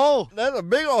big old hole. That's a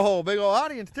big old hole, big old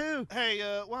audience, too. Hey,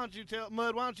 why don't you tell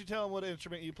them what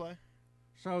instrument you play?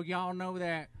 So y'all know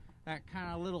that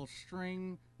kind of little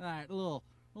string, that little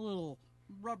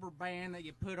rubber band that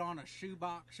you put on a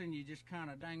shoebox and you just kind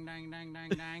of dang, dang, dang, dang,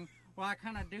 dang. Well, I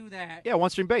kind of do that. Yeah, one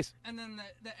string bass. And then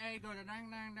the A goes to dang,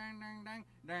 dang, dang, dang, dang,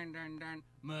 dang, dang, dang,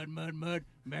 mud, mud, mud.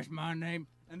 That's my name.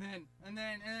 And then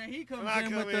he comes When I in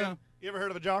come with in, you ever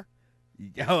heard of a jar?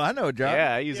 Oh, I know, John.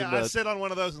 Yeah, I use Yeah, them I to. sit on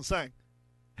one of those and sing.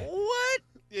 What?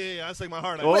 Yeah, I sing my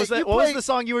heart out. What was Wait, that? you What was play- the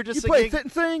song you were just You play singing? sit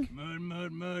and sing? mud,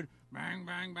 mud, mud, bang,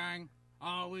 bang, bang.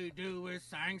 All we do is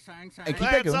sang, sang, sang. Hey, keep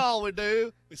that That's going. all we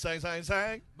do. We sing, sing,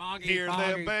 sing. Boggy, Hear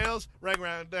boggy. them bells, ring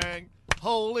round dang.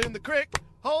 Hole in the creek,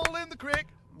 hole in the creek.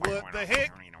 What the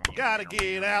heck? Gotta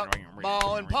get out.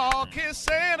 Ma and Pa kiss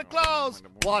Santa Claus.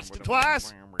 Watched it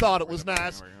twice, thought it was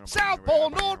nice. South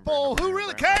Pole, North Pole, who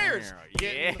really cares?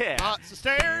 Getting Yeah. lots of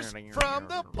stares from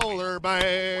the polar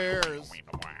bears.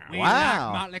 We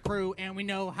Wow. like Motley Crue and we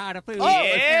know how to fool. Oh,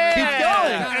 Yeah. keep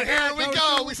going. And here we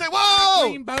go. We say, whoa!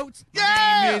 Green boats. My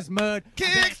Yeah. name is Mud. I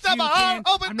Kick bet the you ball, can.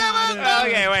 open I'm the not mouth. a-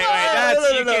 Okay, wait. No, That's no,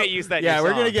 you no. can't use that. in Yeah, your we're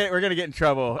song. gonna get in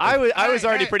trouble. I was Hey,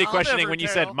 already hey, pretty I'll questioning never when you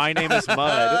tell. said my name is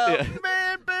Mud.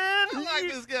 Man, Ben, I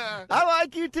like this guy. I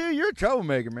like you too. You're a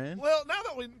troublemaker, man. Well, now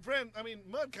that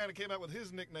Mud kind of came out with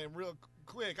his nickname real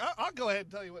quick. I'll go ahead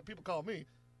and tell you what people call me.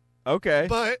 Okay,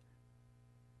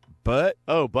 But,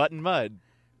 Oh, Butt and Mud.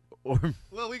 or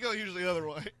well, we go usually the other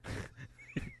way.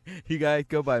 you guys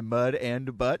go by Mud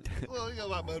and Butt. Well, we go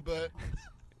by Mud Butt.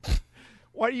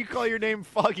 Why do you call your name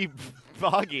Foggy?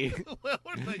 Foggy. Well,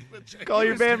 we're thinking of change. Call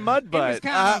your band Mud It was Butt.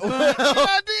 kind of a fun. Good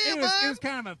idea, It was Mud.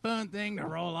 kind of a fun thing to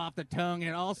roll off the tongue,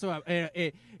 and also,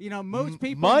 most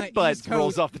people Mud on the East Butts Coast,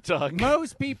 rolls off the tongue.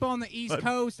 Most people on the East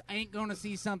Coast ain't gonna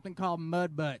see something called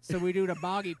Mud Butts, so we do the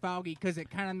Boggy Foggy because it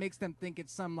kind of makes them think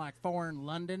it's some like foreign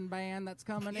London band that's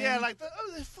coming in. Yeah, like the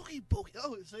fucking boogie.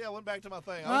 Oh, see, I went back to my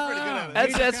thing. I was pretty good at it.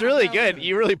 That's Kinda really felt good. it.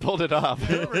 You really pulled it off.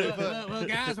 Yeah, we're really Well, fun.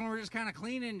 guys, when we're just kind of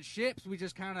cleaning ships, we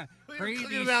just kind of We were create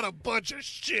cleaning these out a bunch launch a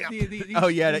ship. Oh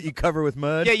yeah, that you cover with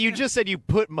mud. Yeah, you just said you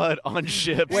put mud on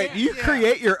ships. Wait, do you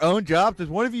create your own jobs? Does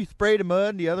one of you spray the mud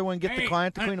and the other one get the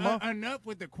client to clean them off? Enough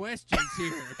with the questions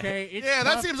here, okay? It's Yeah,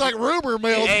 that tough seems like rumor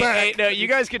mill's Hey, back. hey, no, you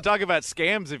guys can talk about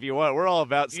scams if you want. We're all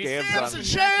about scams. Scams on- and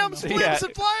shams, flips Yeah.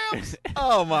 and flams.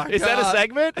 Oh my god! Is that a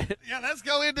segment? Yeah, let's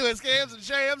go into it. Scams and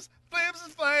shams, flips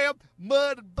and flam,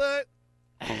 mud and butt.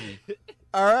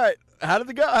 All right, how did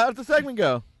it go? How did the segment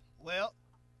go? Well,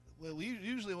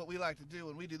 usually what we like to do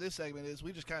when we do this segment is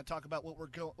we just kind of talk about what we're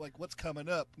going, like what's coming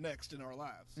up next in our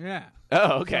lives. Yeah.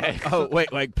 Oh, okay. Oh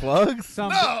wait, like plugs? Some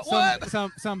what?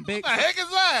 some big What the heck is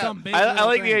that? some big I little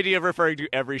like the thing. idea of referring to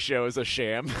every show as a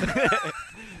sham.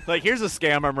 Like, here's a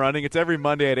scam I'm running. It's every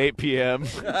Monday at 8 p.m.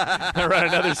 I run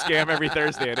another scam every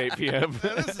Thursday at 8 p.m.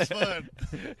 Man, this is fun.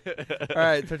 All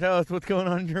right, so tell us what's going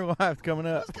on in your life coming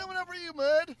up. What's coming up for you,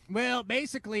 Mud? Well,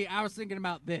 basically, I was thinking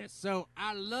about this. So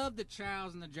I love the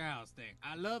chows and the jows thing.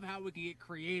 I love how we can get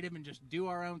creative and just do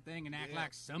our own thing and act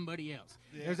like somebody else.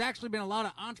 Yeah. There's actually been a lot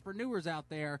of entrepreneurs out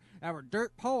there that were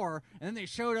dirt poor, and then they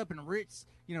showed up in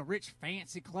rich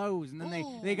fancy clothes, and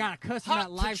then they got accustomed to Hot that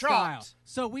to lifestyle. trot.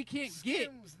 So we can't get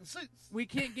Skims and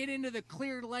suits. into the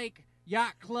Clear Lake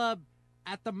Yacht Club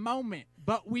at the moment,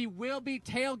 but we will be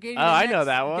tailgating Oh, the I know next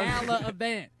that one. gala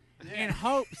event in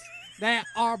hopes that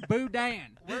our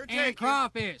boudin We're and taking-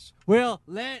 crawfish will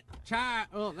let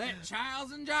Childs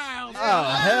and Giles. Oh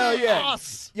hell yeah!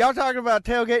 Us. Y'all talking about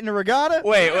tailgating the regatta?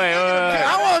 Wait.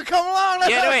 I want to come along.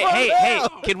 Let's Yeah, have wait, fun hey, now.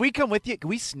 can we come with you? Can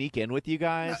we sneak in with you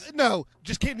guys? No,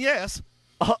 just kidding. Yes.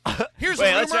 Here's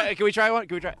Wait, a let's rumor. try. Can we try one?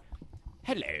 Can we try?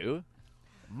 Hello,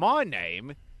 my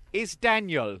name is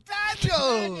Daniel.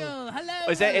 Daniel, hello.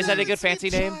 Is that a good fancy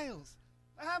name? Giles.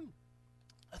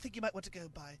 I think you might want to go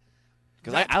by.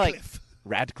 Because I like Radcliffe.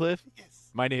 Radcliffe. Yes.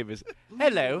 My name is.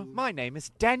 Hello, my name is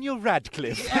Daniel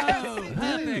Radcliffe. Oh,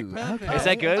 perfect, perfect. Is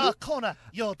that good? Connor,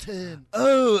 your turn.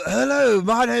 Oh, hello.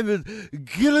 My name is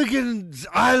Gilligan's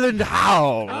Island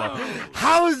Howl.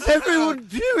 How is everyone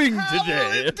doing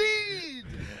today? Indeed.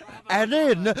 And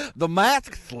then the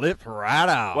mask slips right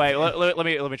out. Wait, let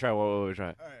me try. What we try?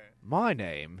 All right. My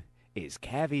name is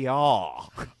Caviar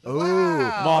Oh,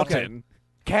 Wow. Martin.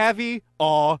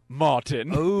 Caviar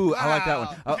Martin. Oh, I like that one.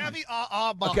 Wow. Oh,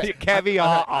 Caviar Martin. Okay.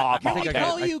 Caviar Can we think I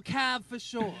call got it. you Cav for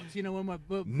short? You know, when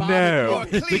we're No,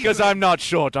 Cleveland. because I'm not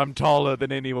short. I'm taller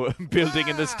than any building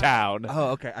in this town. oh,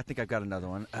 okay. I think I've got another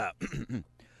one.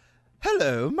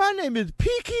 Hello, my name is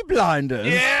Peaky Blinders.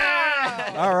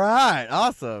 Yeah. All right,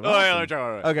 awesome. Oh, yeah, awesome. let me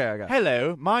try. Okay, I got it.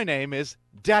 Hello, my name is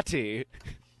Datty.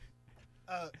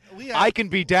 We have, I can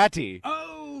be Datty.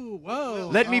 Oh, whoa.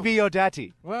 Let me be your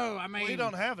Datty. Whoa, I mean. we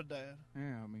don't have a dad. Yeah,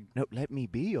 I mean. No, let me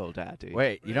be your Daddy.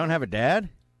 Wait, you don't have a dad?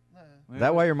 No. Is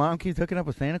that why your mom keeps hooking up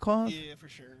with Santa Claus? Yeah, for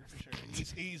sure.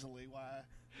 He's easily why.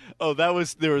 Oh, there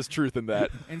was truth in that.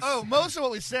 And Oh, most of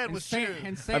what we said and was San- true.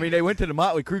 and I San- mean, they went to the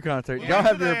Motley Crue concert. We Y'all went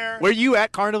have to your there. Were you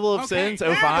at Carnival of Okay, Sins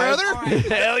yeah, 05? brother. All right.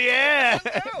 Hell yeah.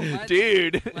 Let's-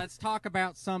 Dude. Let's talk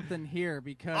about something here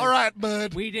because All right,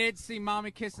 bud. we did see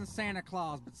Mommy kissing Santa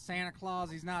Claus, but Santa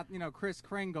Claus, he's not, Kris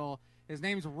Kringle. His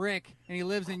name's Rick, and he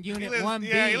lives in Unit 1B.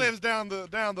 Yeah, he lives down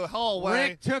the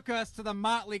hallway Rick took us to the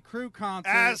Motley Crue concert,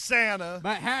 as Santa.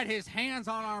 but had his hands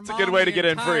on our a mom good way to the get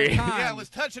in entire free. time. Yeah, was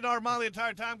touching our mom the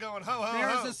entire time, going ho ho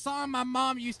There's ho. a song my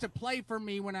mom used to play for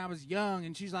me when I was young,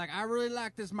 and she's like, "I really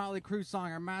like this Motley Crue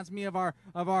song. It reminds me of our,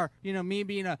 me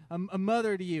being a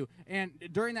mother to you." And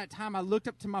during that time, I looked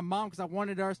up to my mom because I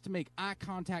wanted us to make eye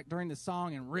contact during the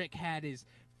song, and Rick had his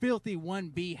filthy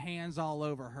 1B hands all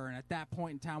over her. And at that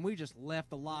point in time, we just left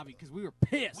the lobby because we were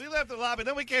pissed. We left the lobby,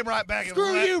 then we came right back. And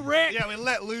Screw let- you, Rick! Yeah, we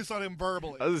let loose on him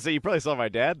verbally. I was gonna say you probably saw my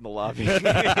dad in the lobby.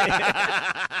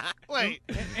 Wait,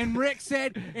 And Rick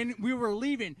said, and we were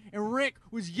leaving, and Rick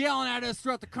was yelling at us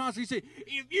throughout the concert. He said,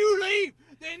 "If you leave,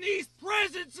 then these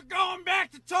presents are going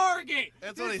back to Target."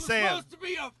 That's this what he was said. supposed to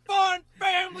be a fun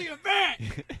family event.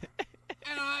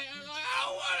 And I was like, "I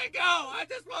don't want to go. I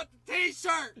just want the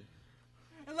T-shirt.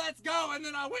 And let's go." And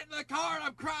then I went in the car, and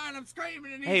I'm crying, I'm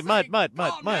screaming, and he's Hey, saying, Mud,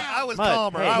 "Calm Mud. down." I was Mud,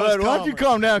 calmer. hey, I was Bud, why don't you calmer.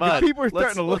 calm down? Because Mud, people are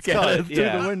starting to let's look call at it- us through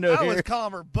yeah. the window I was here.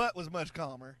 calmer. Butt was much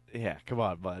calmer. Yeah, come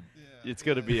on, bud. Yeah, It's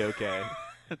gonna be okay.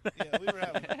 Yeah, we were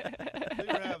having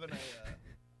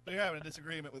a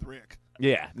disagreement with Rick.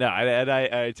 Yeah, no,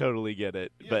 I totally get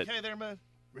it. You But okay there, man?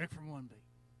 Rick from 1B.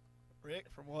 Rick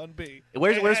from 1B.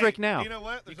 where's Hey, Rick now? You know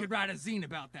what? You There's could write a zine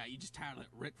about that. You just title it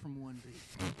Rick from 1B.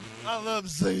 I love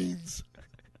zines.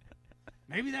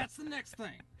 Maybe that's the next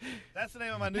thing. That's the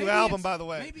name of my new Maybe album, it's- by the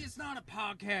way. Maybe it's not a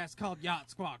podcast called Yacht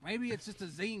Squawk. Maybe it's just a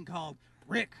zine called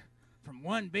Rick from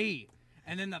 1B.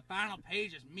 And then the final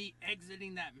page is me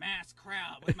exiting that mass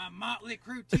crowd with my Motley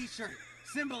Crue T-shirt,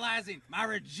 symbolizing my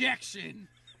rejection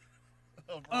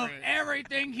of of Rick.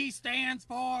 everything he stands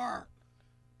for.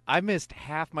 I missed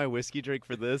half my whiskey drink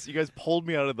for this. You guys pulled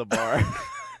me out of the bar.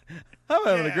 I'm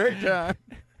having Yeah. a great time.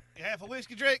 Half a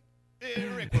whiskey drink,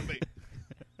 Rick would be.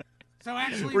 So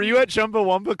actually, Were you at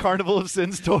Chumbawamba Carnival of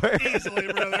Sins tour?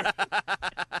 Easily, brother.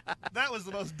 That was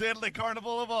the most deadly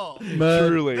carnival of all. Mud,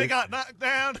 Truly. They got knocked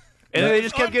down. And then they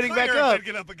just kept getting back Unclear if up. they'd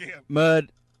get up again.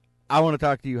 Mud, I want to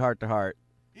talk to you heart to heart.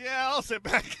 Yeah, I'll sit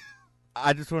back.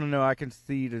 I just want to know. I can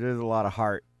see that there's a lot of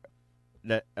heart,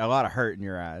 a lot of hurt in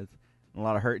your eyes, a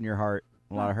lot of hurt in your heart,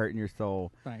 a lot of hurt in your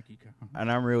soul. Thank you.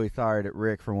 And I'm really sorry that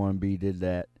Rick from 1B did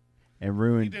that and He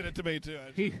ruined. did it to me too.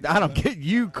 I don't get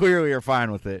you. Clearly, are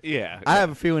fine with it. Yeah. I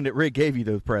have a feeling that Rick gave you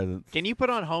those presents. Can you put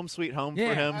on Home Sweet Home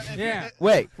for him? Yeah.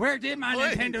 Wait, Where did my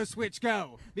Please. Nintendo Switch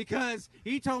go? Because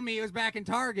he told me it was back in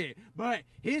Target, but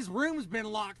his room's been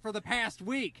locked for the past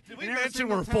week. Did we And every mention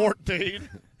single we're time- 14?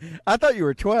 I thought you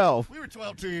were 12. We were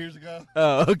 12 2 years ago.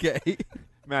 Oh, okay.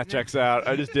 Matt checks out.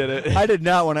 I just did it. I did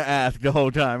not want to ask the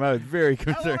whole time. I was very How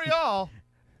old concerned. are y'all?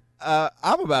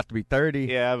 I'm about to be 30.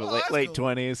 Yeah, but Oh, that's late cool.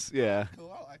 20s. Yeah.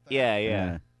 Cool, I like that. Yeah,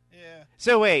 yeah. Yeah.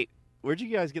 So wait, where'd you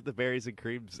guys get the berries and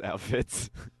creams outfits?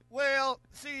 Well,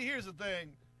 see, here's the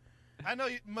thing. I know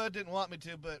Mud didn't want me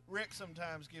to, but Rick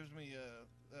sometimes gives me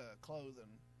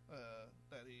clothing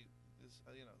that he is,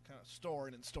 kind of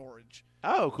storing in storage.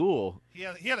 Oh, cool. He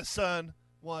had a son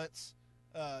once,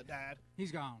 died.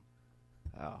 He's gone.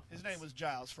 Oh. His name was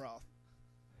Giles Froth.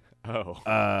 Oh.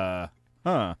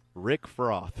 Huh. Rick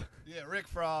Froth. Yeah, Rick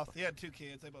Froth. He had 2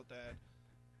 kids. They both died.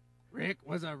 Rick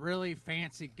was a really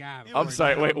fancy guy. I'm before I'm he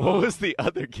sorry. got Wait, what involved. was the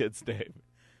other kid's name?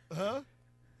 Huh?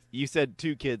 You said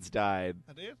 2 kids died.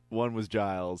 I did? One was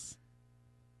Giles.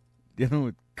 Dealing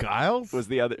with Giles? Was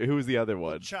the other? Who was the other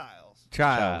one? Childs.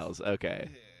 Childs. Yeah. Okay.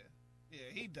 Yeah,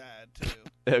 he died too.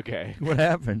 Okay. What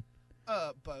happened?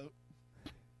 Boat.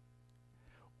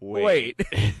 Wait.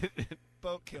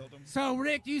 Boat killed him. So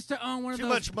Rick used to own one of Too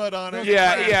those. much mud on it.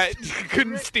 yeah.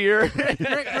 Couldn't steer.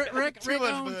 Rick Too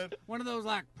much owns mud. one of those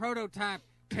like prototype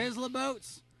Tesla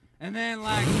boats, and then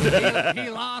like he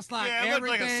lost like Yeah, it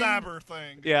looked everything. like a cyber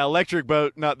thing. Yeah, electric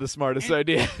boat, not the smartest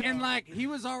idea. And like he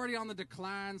was already on the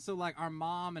decline, so like our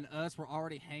mom and us were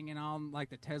already hanging on like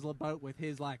the Tesla boat with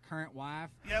his like current wife.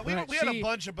 Yeah, we But had a she-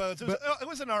 bunch of boats. It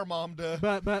was an Armada.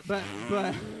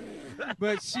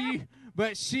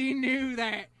 But she knew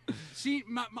that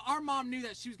our mom knew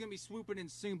that she was gonna be swooping in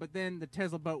soon. But then the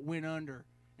Tesla boat went under,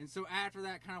 and so after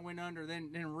that kind of went under, then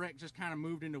Rick just kind of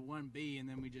moved into 1B, and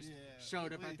then we just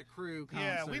showed up at the crew concert.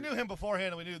 Yeah, we knew him beforehand,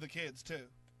 and we knew the kids too.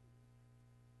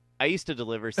 I used to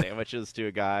deliver sandwiches to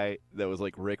a guy that was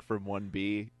like Rick from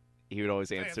 1B. He would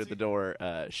always answer Fancy. the door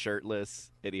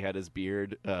shirtless, and he had his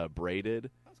beard braided.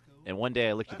 That's cool. And one day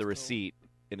I looked at the That's cool. receipt,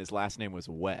 and his last name was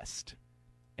West.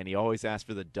 And he always asked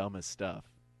for the dumbest stuff.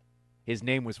 His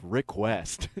name was Rick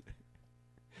West.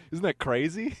 Isn't that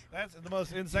crazy? That's the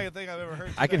most insane thing I've ever heard.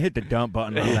 I can hit the dump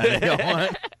button on that if y'all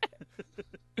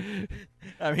want.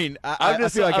 I mean, I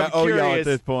feel like I'm I owe y'all at curious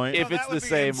this point. if No, it's that would the be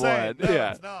same insane. one. No,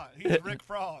 Yeah. it's not. He's Rick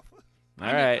Froth.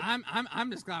 All right.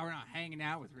 I'm just glad we're not hanging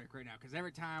out with Rick right now, because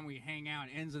every time we hang out,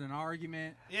 it ends in an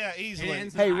argument. Yeah, easily.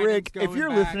 Ends Hey, in Rick, items if you're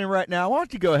going back. listening right now, why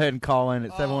don't you go ahead and call in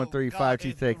at Oh,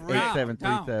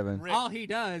 713-526-8737. Rick. All he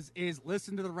does is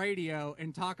listen to the radio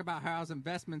and talk about how his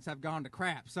investments have gone to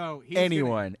crap. So he's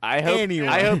Anyone. I hope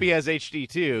Anyone. he has HD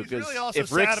too, He's because really also if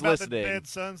sad Rick's about listening, the dead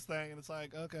sons thing, and it's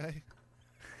like, okay.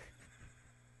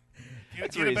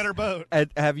 That's Get a better boat.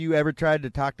 Have you ever tried to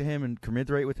talk to him and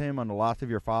commiserate with him on the loss of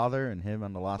your father and him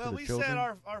on the loss Well, of we the children? said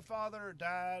our father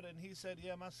died, and he said,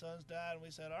 yeah, my son's died. And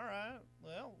we said, all right,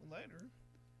 well, later.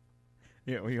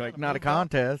 Yeah, well, you're like, kinda not a moved on.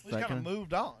 contest. We that just kind kinda- of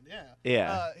moved on, yeah.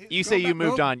 yeah. You go say you back-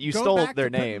 moved on. You go stole back their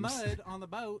to putting names. mud on the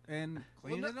boat and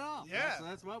cleaning Well, it off. yeah.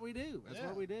 That's what we do. That's Yeah.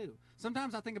 what we do.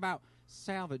 Sometimes I think about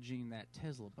salvaging that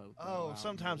Tesla boat. though, Oh, out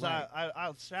sometimes in the lake.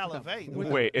 I'll salivate. With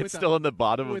a- Wait, with it's a- still in the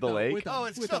bottom of with the a- lake. with a- Oh,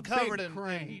 it's with still a big covered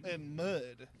crane. in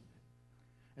mud.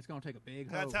 It's gonna take a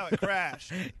big. That's hoe. how it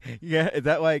crashed. Yeah, is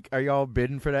that like, are y'all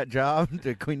bidding for that job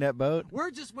to clean that boat? We're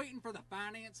just waiting for the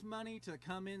finance money to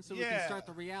come in so we Yeah. can start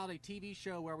the reality TV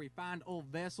show where we find old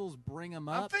vessels, bring them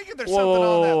I'm up, thinking there's something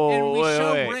on that. Whoa. and we wait,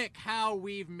 show wait. Rick how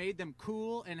we've made them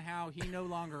cool and how he no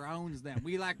longer owns them.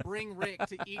 We like bring Rick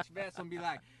to each vessel and be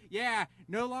like, "Yeah,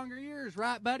 no longer yours,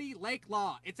 right, buddy? Lake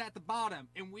Law, it's at the bottom,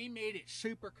 and we made it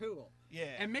super cool, Yeah.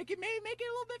 and make it a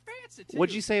little bit fancy too."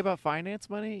 What'd you say about finance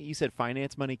money? You said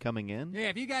finance money coming in. Yeah,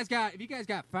 if you guys got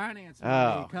finance Oh,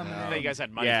 money coming I in, thought you guys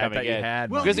had money yeah, I coming thought you in. had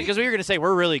Well, money. Because we were going to say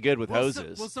we're really good with Well,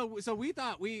 hoses. So we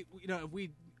thought we if we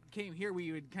came here,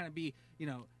 we would kind of be,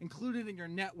 included in your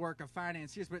network of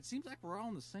financiers. But it seems like we're all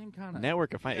in the same kind of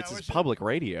Network of Yeah, It's we're just so- public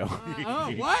radio.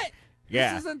 What?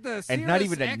 Yeah. This isn't the And not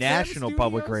Sirius even a XM national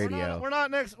public studios? radio.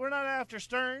 We're not after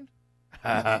Stern.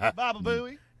 Baba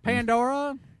Booey.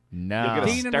 Pandora. No. You'll get a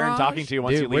Dean and Stern Raj? talking to you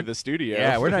once Dude, you leave the studio.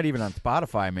 Yeah, we're not even on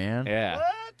Spotify, man. Yeah.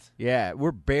 What? Yeah,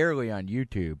 we're barely on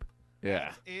YouTube.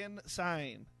 Yeah.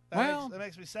 Insane. Well- That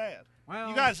makes me sad. Well,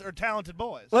 You guys are talented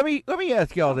boys. Let me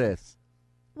ask y'all this: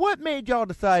 what made y'all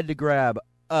decide to grab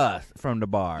us from the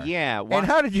bar? Yeah. And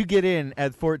how did you get in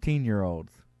as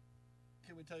 14-year-olds?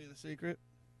 Can we tell you the secret?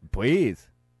 Please,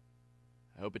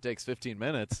 I hope it takes 15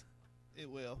 minutes. It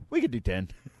will. we could do 10.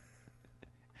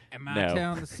 am I No.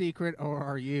 telling the secret or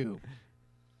are you?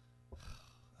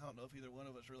 I don't know if either one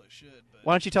of us really should. But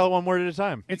Why don't you tell it one word at a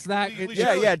time? It's that. We it's-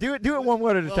 should. Yeah, do it one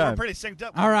word at a well, time. we're pretty synced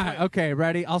up. all right. Okay.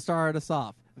 Ready? I'll start us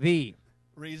off.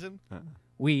 Reason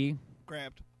We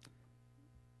grabbed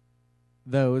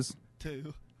those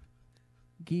 2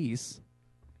 geese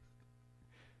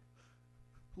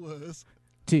was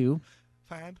to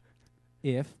find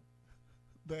if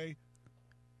they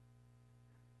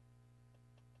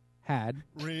had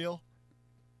real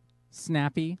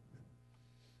snappy,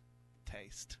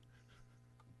 taste.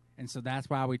 and so that's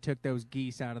why we took those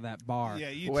geese out of that bar. Yeah,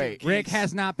 you Wait. two Rick geese.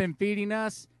 has not been feeding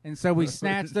us, and so we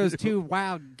snatched those 2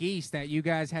 wild geese that you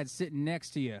guys had sitting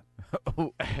next to you.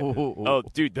 Oh,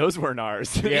 dude, those weren't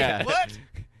ours. Yeah. What?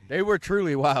 They were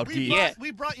truly wild We geese. brought,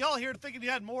 we brought y'all here thinking you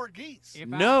had more geese.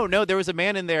 If I- No, there was a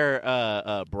man in there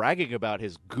bragging about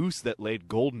his goose that laid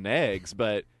golden eggs,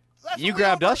 but That's you what we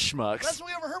grabbed overheard. us schmucks. That's what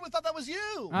we overheard. We thought that was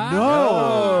you.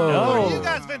 No. Or you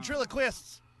guys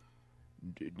ventriloquists.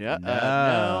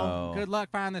 No. Good luck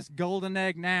finding this golden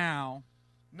egg now.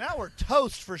 Now we're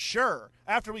toast for sure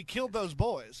after we killed those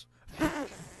boys.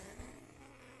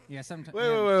 Yeah, sometimes.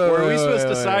 Were we supposed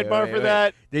to sidebar for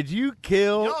that? Did you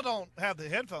kill? Y'all don't have the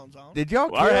headphones on. Did y'all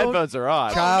Well, our kill? headphones are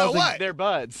on. Child no way. They're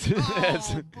buds.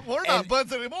 Oh, we're not And-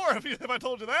 buds anymore. If I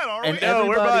told you that, are and we? No,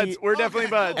 we're everybody- buds. We're definitely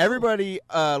Okay, buds. cool. Everybody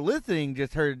listening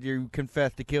just heard you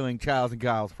confess to killing Childs and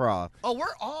Giles Frost. Oh, we're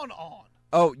on.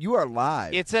 Oh, you are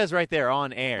live. It says right there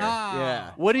on air. Ah.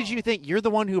 Yeah. What did you think? You're the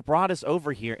one who brought us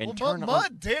over here and Well, turned on.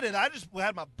 Mud did it. I just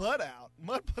had my butt out.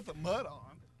 Mud put the mud on.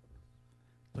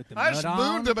 Put the I mud just on.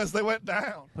 mooned them as they went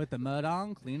down. Put the mud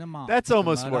on. Clean them off. That's Put the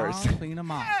almost mud worse. On, clean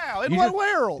them off. Wow, in You what just-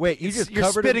 world? Wait, you It's- just you're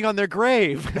covered spitting them? on their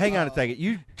grave. Hang on a second.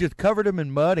 You just covered them in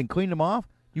mud and cleaned them off?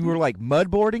 You were like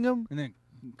mudboarding them? And then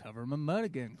cover them in mud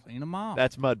again. Clean them off.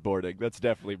 That's mudboarding. That's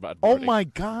definitely mudboarding. Oh my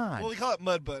God. Well, we call it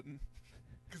mud button.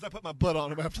 Because I put my butt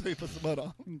on him after he puts the mud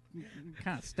on.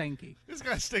 Kind of stinky. This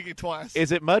guy's stinky twice.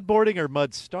 Is it mudboarding or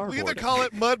mud starboarding? We either call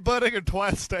it mud butting or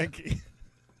twice stanky.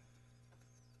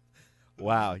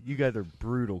 Wow, you guys are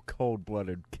brutal,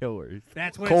 cold-blooded killers.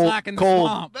 That's what Cold- it's like in the cold.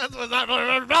 swamp. That's what's not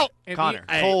no. If Connor.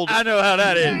 you- Cold, I know how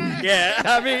that is. Yeah,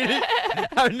 I mean,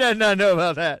 I did not know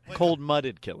about that. cold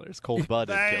mudded killers. Cold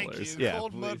budded Thank killers. you. Yeah,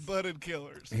 Cold please. mud butted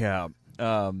killers. Yeah.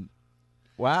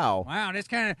 Wow. Wow, this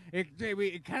kind of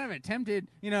we kind of attempted,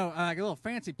 like a little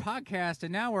fancy podcast,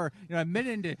 and now we're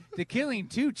admitting to killing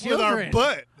 2 With children our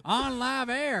butt. on live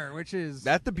air, which is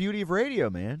That's the beauty of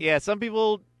radio, man. Yeah, some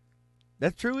people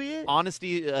That's truly it.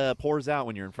 honesty pours out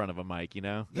when you're in front of a mic. You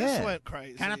know. This Yeah. went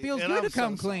crazy. Kinda feels and good I'm to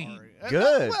come so clean. sorry.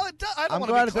 Good. Well, it does. I I'm don't glad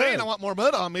want it to be clean. does. I want more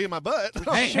mud on me and my butt.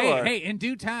 hey, Sure. hey, in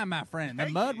due time, my friend, the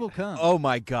Hey. mud will come. Oh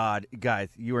my God, guys,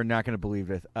 you are not going to believe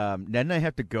this. Ned and I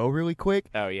have to go really quick.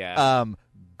 Oh yeah.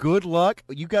 Good luck.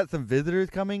 You got some visitors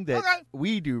coming that Okay.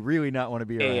 we do really not want to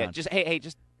be around. yeah. Just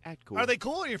just act cool. Are they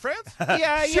cool? Are your friends?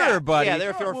 Yeah, Sure, yeah. buddy. Yeah,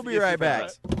 they're We'll be right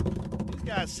back. These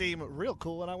guys seem real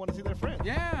cool, and I want to see their friends.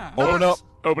 Yeah. Open up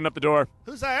Open up the door.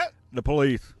 Who's that? the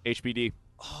police. HBD.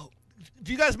 Oh,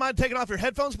 do you guys mind taking off your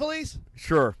headphones, please?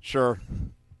 Sure. Sure.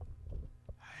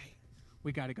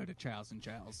 We got to go to Childs and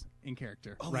Giles in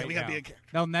character. Oh, right yeah, we gotta now. be in character.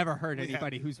 They'll never hurt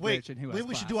anybody who's Wait, rich and who has maybe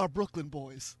we should class. do our Brooklyn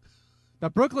boys. The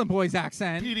Brooklyn Boys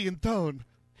accent. Petey and Tone.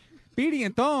 Beatty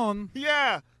and Thorn.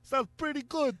 Yeah, sounds pretty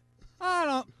good. I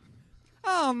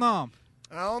don't know.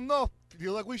 I don't know.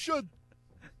 Feel like we should.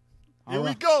 Here All we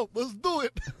right. go. Let's do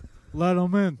it. Let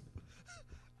them in.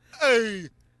 Hey,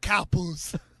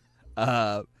 couples.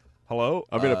 Hello.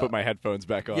 I'm gonna put my headphones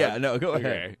back on. Yeah. No. Go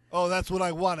ahead. Okay. Oh, that's what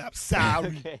I want. I'm sorry.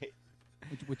 Okay.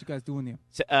 What you guys doing there?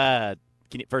 So,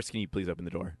 can you please open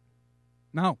the door?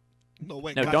 No. No,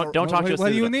 wait. No, guys, don't talk to us. What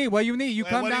do through you the- need? What do you need? You Hey,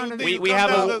 come what do down you to need? the. We Come have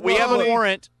down a to- we have a whoa.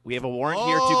 warrant. We have a warrant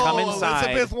here to come Oh,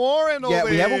 inside. Elizabeth Warren Yeah, over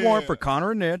we have a here. warrant for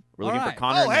Connor and Ned. We're looking All for right.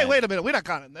 Connor. Oh, hey, Ned. wait a minute. We're not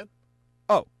Connor then.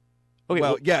 Okay,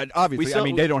 well, yeah, obviously. still- I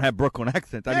mean, they don't have Brooklyn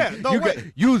accents. I Yeah, mean, no you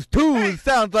way. use twos Hey.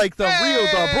 sounds like the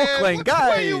real Brooklyn Where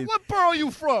guys. what borough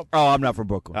you from? Oh, I'm not from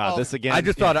Brooklyn. this again. I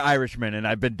just thought of Irishman, and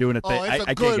I've been doing a thing. Oh, it's I a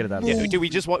can't good get it out. movie. Yeah,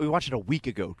 dude, we watched it a week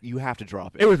ago. You have to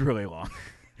drop it. It was really long.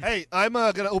 Hey, I'm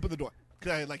gonna open the door.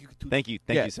 Like you could. Thank you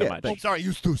Yeah, so yeah, much. thank Sorry,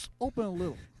 you stools. Open a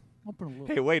little. Open a little.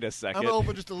 Hey, wait a I'm second. gonna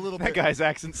open just a little That bit. guy's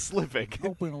accent's slipping.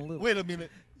 Open a little. Wait a minute.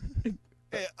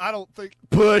 Hey, I don't think.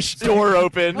 Push door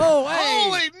open. Oh, hey!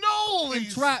 Holy nollies!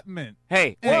 Entrapment.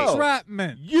 Hey, Whoa.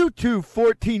 Entrapment. You two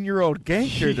 14-year-old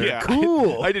gangsters Yeah. are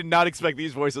cool. I did not expect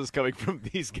these voices coming from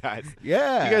these guys.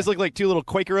 Yeah. You guys look like two little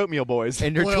Quaker oatmeal boys.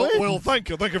 and you're Well, twins. well, thank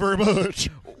you very much.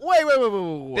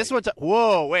 Wait. This one's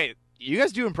whoa, wait. You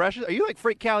guys do impressions? Are you like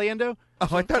Frank Caliendo? Oh,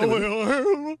 I thought it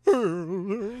was.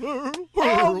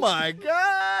 Oh my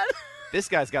God! This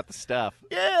guy's got the stuff.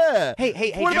 Yeah. Hey, What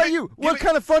give about me- you? What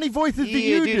kind of funny voices do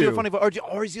you dude, do? a funny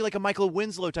or is he like a Michael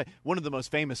Winslow type? One of the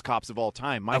most famous cops of all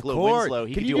time, Michael course. Winslow.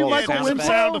 He Can could you do do all Michael the Some sound Winslow?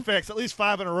 effects. sound effects, at least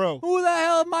 5 in a row. Who the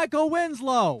hell is Michael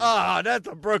Winslow? Ah, that's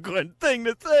a Brooklyn thing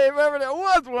to say if ever there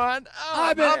was one. Oh,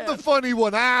 I've been- I'm the funny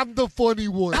one. I've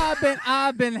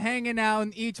been hanging out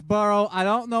in each borough. I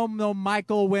don't know no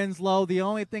Michael Winslow. The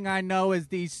only thing I know is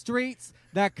these streets,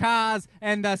 the cars,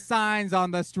 and the signs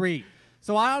on the street.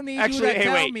 So I don't need Actually, you to hey,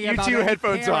 tell wait. me You about two any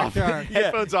headphones off. character.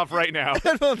 Headphones off right now.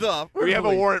 Headphones off. We have a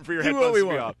Really. warrant for your Do what headphones we to be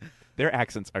want. off. Their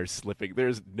accents are slipping.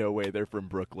 There's no way they're from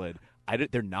Brooklyn.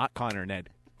 They're not Connor and Ned.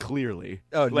 Clearly.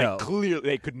 Oh, like, no. Clearly,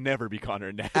 they could never be Connor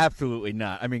and Ned. Absolutely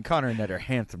not. I mean, Connor and Ned are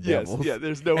handsome Yes, devils. yeah,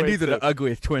 there's no and way these are to- the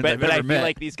ugliest twins But I've ever I met. feel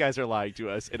like these guys are lying to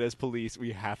us, and as police,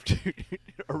 we have to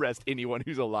arrest anyone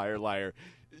who's a liar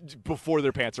before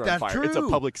their pants are on That's fire. true. It's a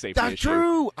public safety That's issue.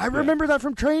 true. I remember that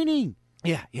from training.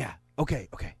 Yeah. Okay.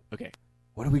 Okay.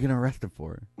 What are we gonna arrest him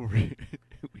for? we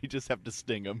just have to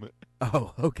sting them.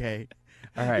 Oh, okay.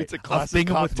 All right. It's a I'll classic sting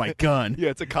him cop with my te- gun. Yeah,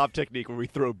 it's a cop technique where we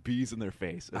throw bees in their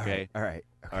face. Okay. All right.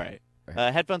 All right. All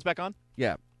right. Headphones back on?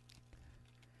 Yeah.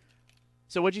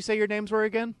 So what'd you say your names were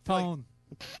again? Tone.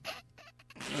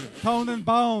 Tone and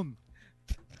Bone.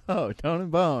 Oh, Tone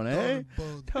and Bone, eh?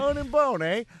 Tone and Bone,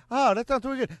 eh? Oh, that sounds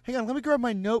really good. Hang on, let me grab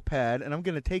my notepad, and I'm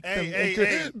gonna take some.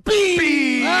 Hey.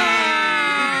 Bees!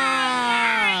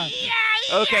 Ah!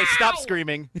 Okay, stop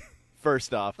screaming.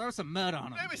 First off. Throw some mud on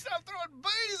him. Maybe stop throwing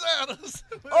bees at us.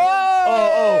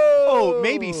 Oh!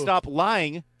 Maybe stop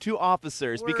lying to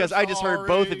officers We're because I just heard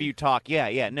both of sorry. you talk.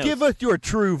 Yeah, no. Give us your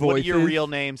true voices. what are your real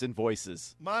names and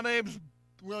voices? My name's.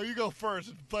 Well, you go first.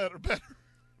 It's better.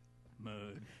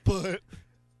 Mud. But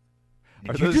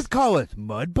Did you just call us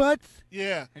mud butts?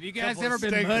 yeah. Have you guys Couple ever of been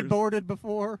stinkers. mud boarded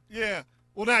before? Yeah.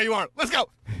 Well, now you are. Let's go.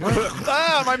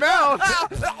 Ah, my mouth!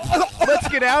 Let's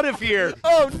get out of here.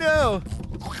 Oh no!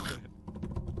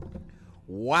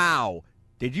 Wow.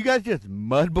 Did you guys just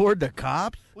mudboard the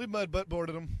cops? We mud butt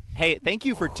boarded them. Hey, thank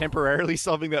you for temporarily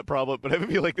solving that problem, but I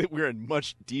feel like that we're in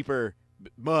much deeper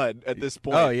mud at this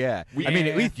point. Oh yeah. We- I mean,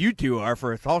 at Yeah. least you two are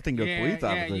for assaulting those Yeah, police yeah,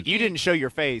 officers. You didn't show your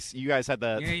face. You guys had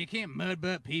the. Yeah, you can't mud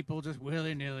butt people just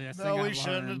willy nilly. That's the No, thing we I've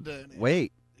shouldn't have learned. done it.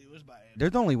 Wait, It was bad.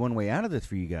 there's only one way out of this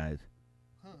for you guys.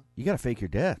 You gotta fake your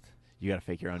death. You got to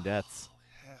fake your own deaths.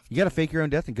 You gotta fake your own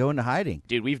death and go into hiding.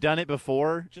 Dude, we've done it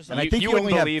before. Just And like- I think you wouldn't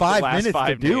only have believe 5 the last minutes to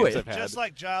 5 do names it. I've had. Just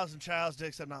like Giles and Child's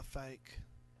dicks, I'm not fake.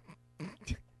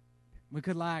 We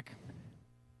could like,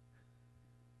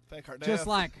 Fake our death. just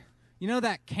like, you know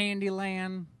that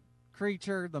Candyland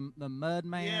creature, the mud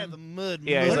man? Yeah, the mud.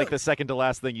 Yeah, he's mud. like the second to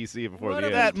last thing you see before What the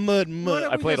about end. that mud. What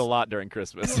I we played a just- lot during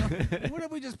Christmas. What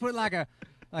if we just put like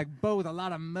both a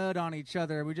lot of mud on each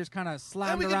other? We just kind of And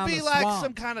slam we around could be the like swamp.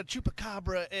 some kind of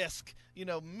chupacabra-esque,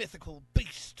 mythical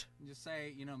beast. And just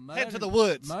say, mud. Head to and- the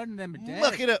woods. Mud and them dead.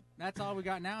 Look it up. That's all we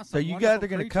got now. So some you guys wonderful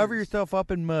are gonna cover creatures. yourself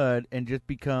up in mud and just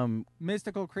become.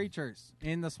 mystical creatures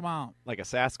in the swamp. like a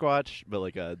Sasquatch, but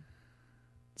like a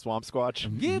swamp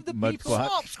squatch. Give the Mud people squatch.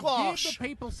 Swamp squash. Give the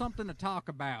people something to talk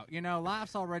about.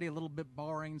 Life's already a little bit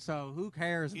boring, so who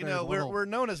cares? if there's a We're little- we're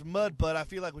known as mud, but I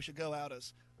feel like we should go out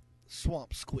as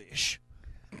swamp squish,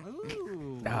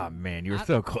 Ooh. Oh man, you were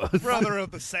so close. brother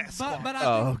of the Sasquatch. But I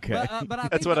Oh, think, okay. But I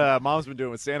That's think what Mom's been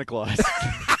doing with Santa Claus.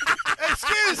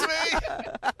 Excuse me.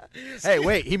 Hey,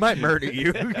 wait, he might murder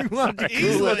you. You want to- That's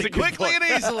Easily, a good quickly point.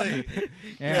 and easily.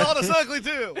 Yeah. Called us ugly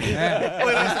too. Yeah.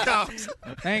 Wait, that's the cops.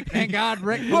 Thank God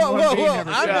Rick was Whoa, one whoa, being whoa!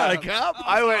 never I'm said. not a cop.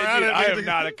 I went, I dude, didn't I mean am to-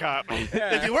 not a cop.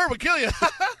 If you were, we'd kill you.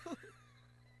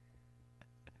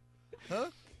 Huh?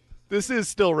 This is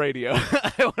still radio.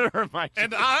 I want to remind you.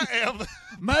 And I am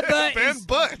Mudbutt Ben is,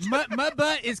 Butt.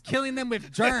 Mudbutt is killing them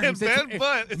with germs. And It's- Ben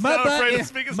Butt is not afraid to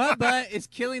speak his mind. Mudbutt is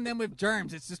killing them with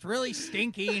germs. It's just really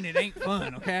stinky and it ain't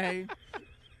fun. Okay.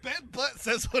 Ben Butt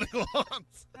says what he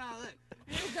wants. Oh, look.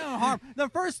 There's no harm. The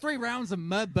first 3 rounds of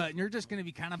mud butt, and you're just going to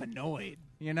be kind of annoyed,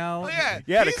 you know? Oh, yeah.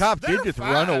 Yeah, the He's- cop did they're just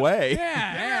fine. run away.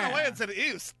 Yeah, They yeah. ran away and said,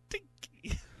 ew,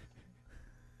 stinky.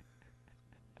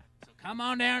 So come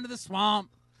on down to the swamp.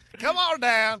 Come on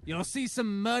down. You'll see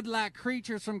some mud-like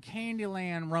creatures from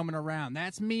Candyland roaming around.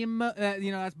 That's me and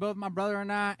that's both my brother and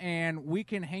I, and we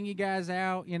can hang you guys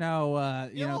out.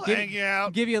 We'll hang you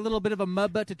out. give you a little bit of a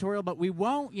mud butt tutorial, but we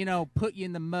won't, put you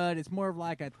in the mud. It's more of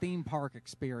like a theme park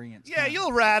experience. Yeah,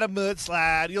 you'll ride a mud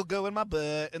slide. You'll go in my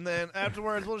butt, and then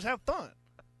afterwards we'll just have fun.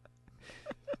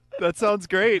 That sounds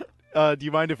great. Do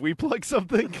you mind if we plug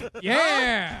something?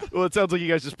 Yeah. Well, it sounds like you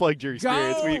guys just plugged your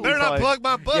experience. Go! We Better not probably- plug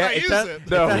my butt. Yeah, I it use sounds- it.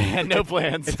 No, man, no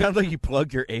plans. It sounds like you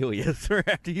plugged your alias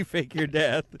after you fake your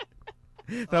death.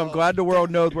 So I'm glad the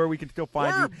world knows where we can still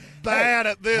find We're you. bad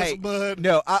at this, Hey, bud.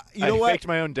 No, you know I what? faked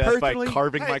my own death by Personally-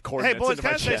 carving Hey, my coordinates hey, boys, into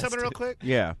can my I say chest. something real quick?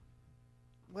 Yeah.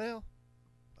 Well,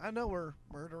 I know we're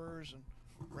murderers and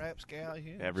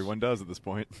rapscallions. Everyone does at this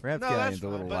point. Rap No, Scallion's that's a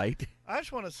little fine, but- light. I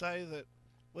just want to say that,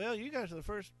 well, you guys are the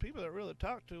first people that really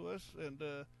talked to us and,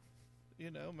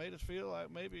 made us feel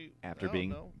like maybe After I don't being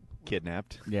know.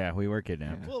 Kidnapped. Yeah, we were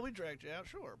kidnapped. Well, we dragged you out,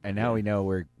 sure. And now we know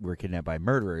we're kidnapped by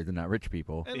murderers and not rich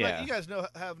people. And Yeah. like you guys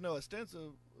have no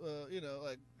extensive,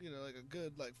 like a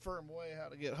good like firm way how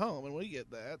to get home, and we get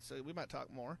that, so we might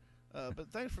talk more. But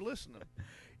thanks for listening.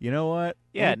 You know what?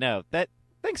 Yeah, no.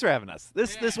 Thanks for having us.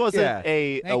 This wasn't Yeah.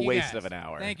 a Thank you, waste guys. of an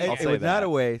hour. Thank you. I'll It say was that. not a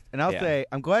waste. And I'll Yeah. say,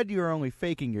 I'm glad you are only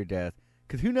faking your death,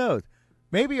 because who knows?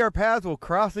 Maybe our paths will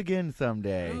cross again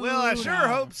someday. Well, I Ooh, sure no.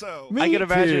 hope so. Me I can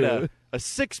imagine too. a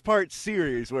 6-part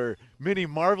series where many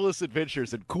marvelous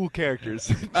adventures and cool characters.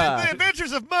 Uh, The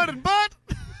Adventures of Mud and Butt.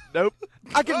 Nope.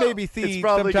 I can maybe see It's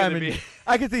probably sometime gonna in be-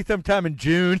 I can see sometime in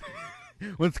June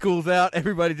when school's out,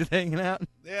 everybody just hanging out,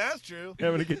 Yeah, that's true.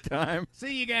 having a good time.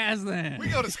 See you guys then. We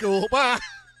go to school. Bye.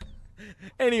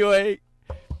 Anyway,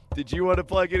 Did you want to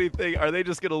plug anything? Are they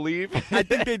just going to leave? I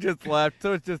think they just left,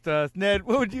 so it's just us. Ned,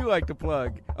 what would you like to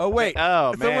plug? Oh wait,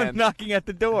 Oh, someone's man. knocking at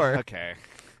the door. Okay.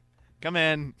 Come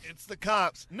in. It's the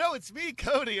cops. No, it's me,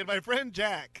 Cody, and my friend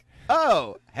Jack.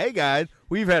 Oh, hey guys,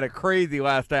 we've had a crazy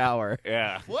last hour.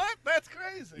 Yeah. What? That's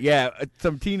crazy. Yeah,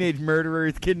 some teenage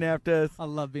murderers kidnapped us. I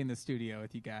love being in the studio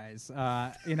with you guys.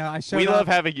 I showed We up. love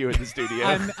having you in the studio.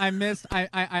 I missed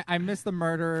the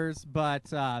murderers, but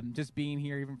just being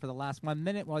here even for the last 1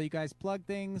 minute while you guys plug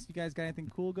things. You guys got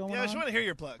anything cool going Yeah, I on? just want to hear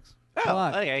your plugs.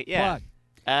 Plug. okay, yeah. Plug.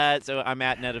 So I'm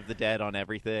at Net of the Dead on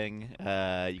everything.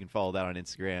 You can follow that on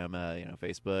Instagram,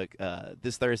 Facebook.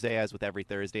 This Thursday, as with every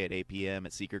Thursday at 8 p.m.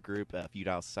 at Secret Group,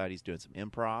 Feudal Society's doing some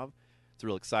improv. It's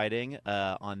real exciting.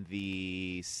 On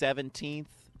the 17th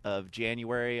of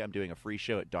January, I'm doing a free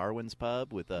show at Darwin's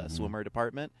Pub with a swimmer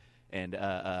department. And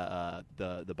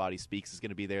the Body Speaks is going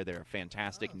to be there. They're a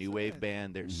fantastic new wave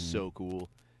band. They're so cool.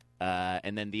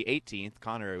 And then the 18th,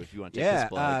 Connor, if you want to take this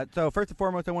plug. So first and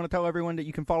foremost, I want to tell everyone that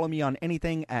you can follow me on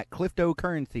anything at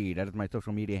CryptoCurrency. That is my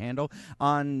social media handle.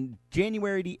 On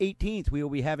January the 18th, we will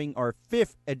be having our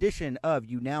 5th edition of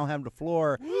You Now Have the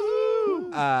Floor.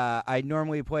 I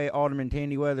normally play Alderman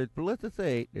Tandy Weathers, but let's just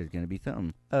say there's going to be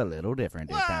something a little different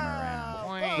this time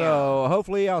around. So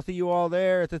hopefully I'll see you all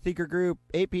there. It's a secret group,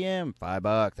 8 p.m.,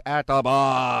 $5 at the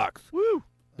box. Woo!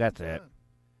 That's it.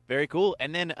 Very cool.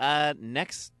 And then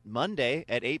next Monday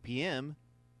at 8 p.m.,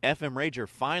 FM Rager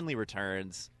finally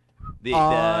returns.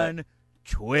 On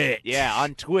Twitch. Yeah,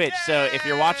 on Twitch. So if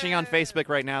you're watching on Facebook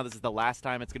right now, this is the last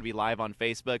time it's going to be live on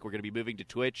Facebook. We're going to be moving to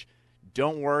Twitch.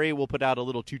 Don't worry, we'll put out a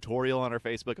little tutorial on our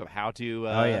Facebook of how to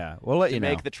We'll let to you know.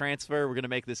 make the transfer. We're going to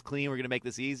make this clean. We're going to make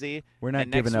this easy. We're not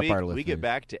and next giving up week, our we listeners. get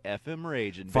back to FM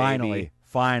Raging, Finally.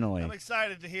 I'm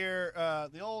excited to hear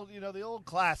the old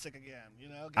classic again.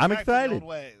 Get I'm back to the excited. old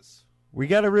ways. We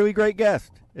got a really great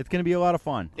guest. It's going to be a lot of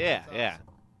fun. Yeah, That's yeah. awesome.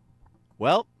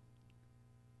 Well,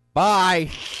 Bye.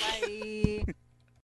 Bye.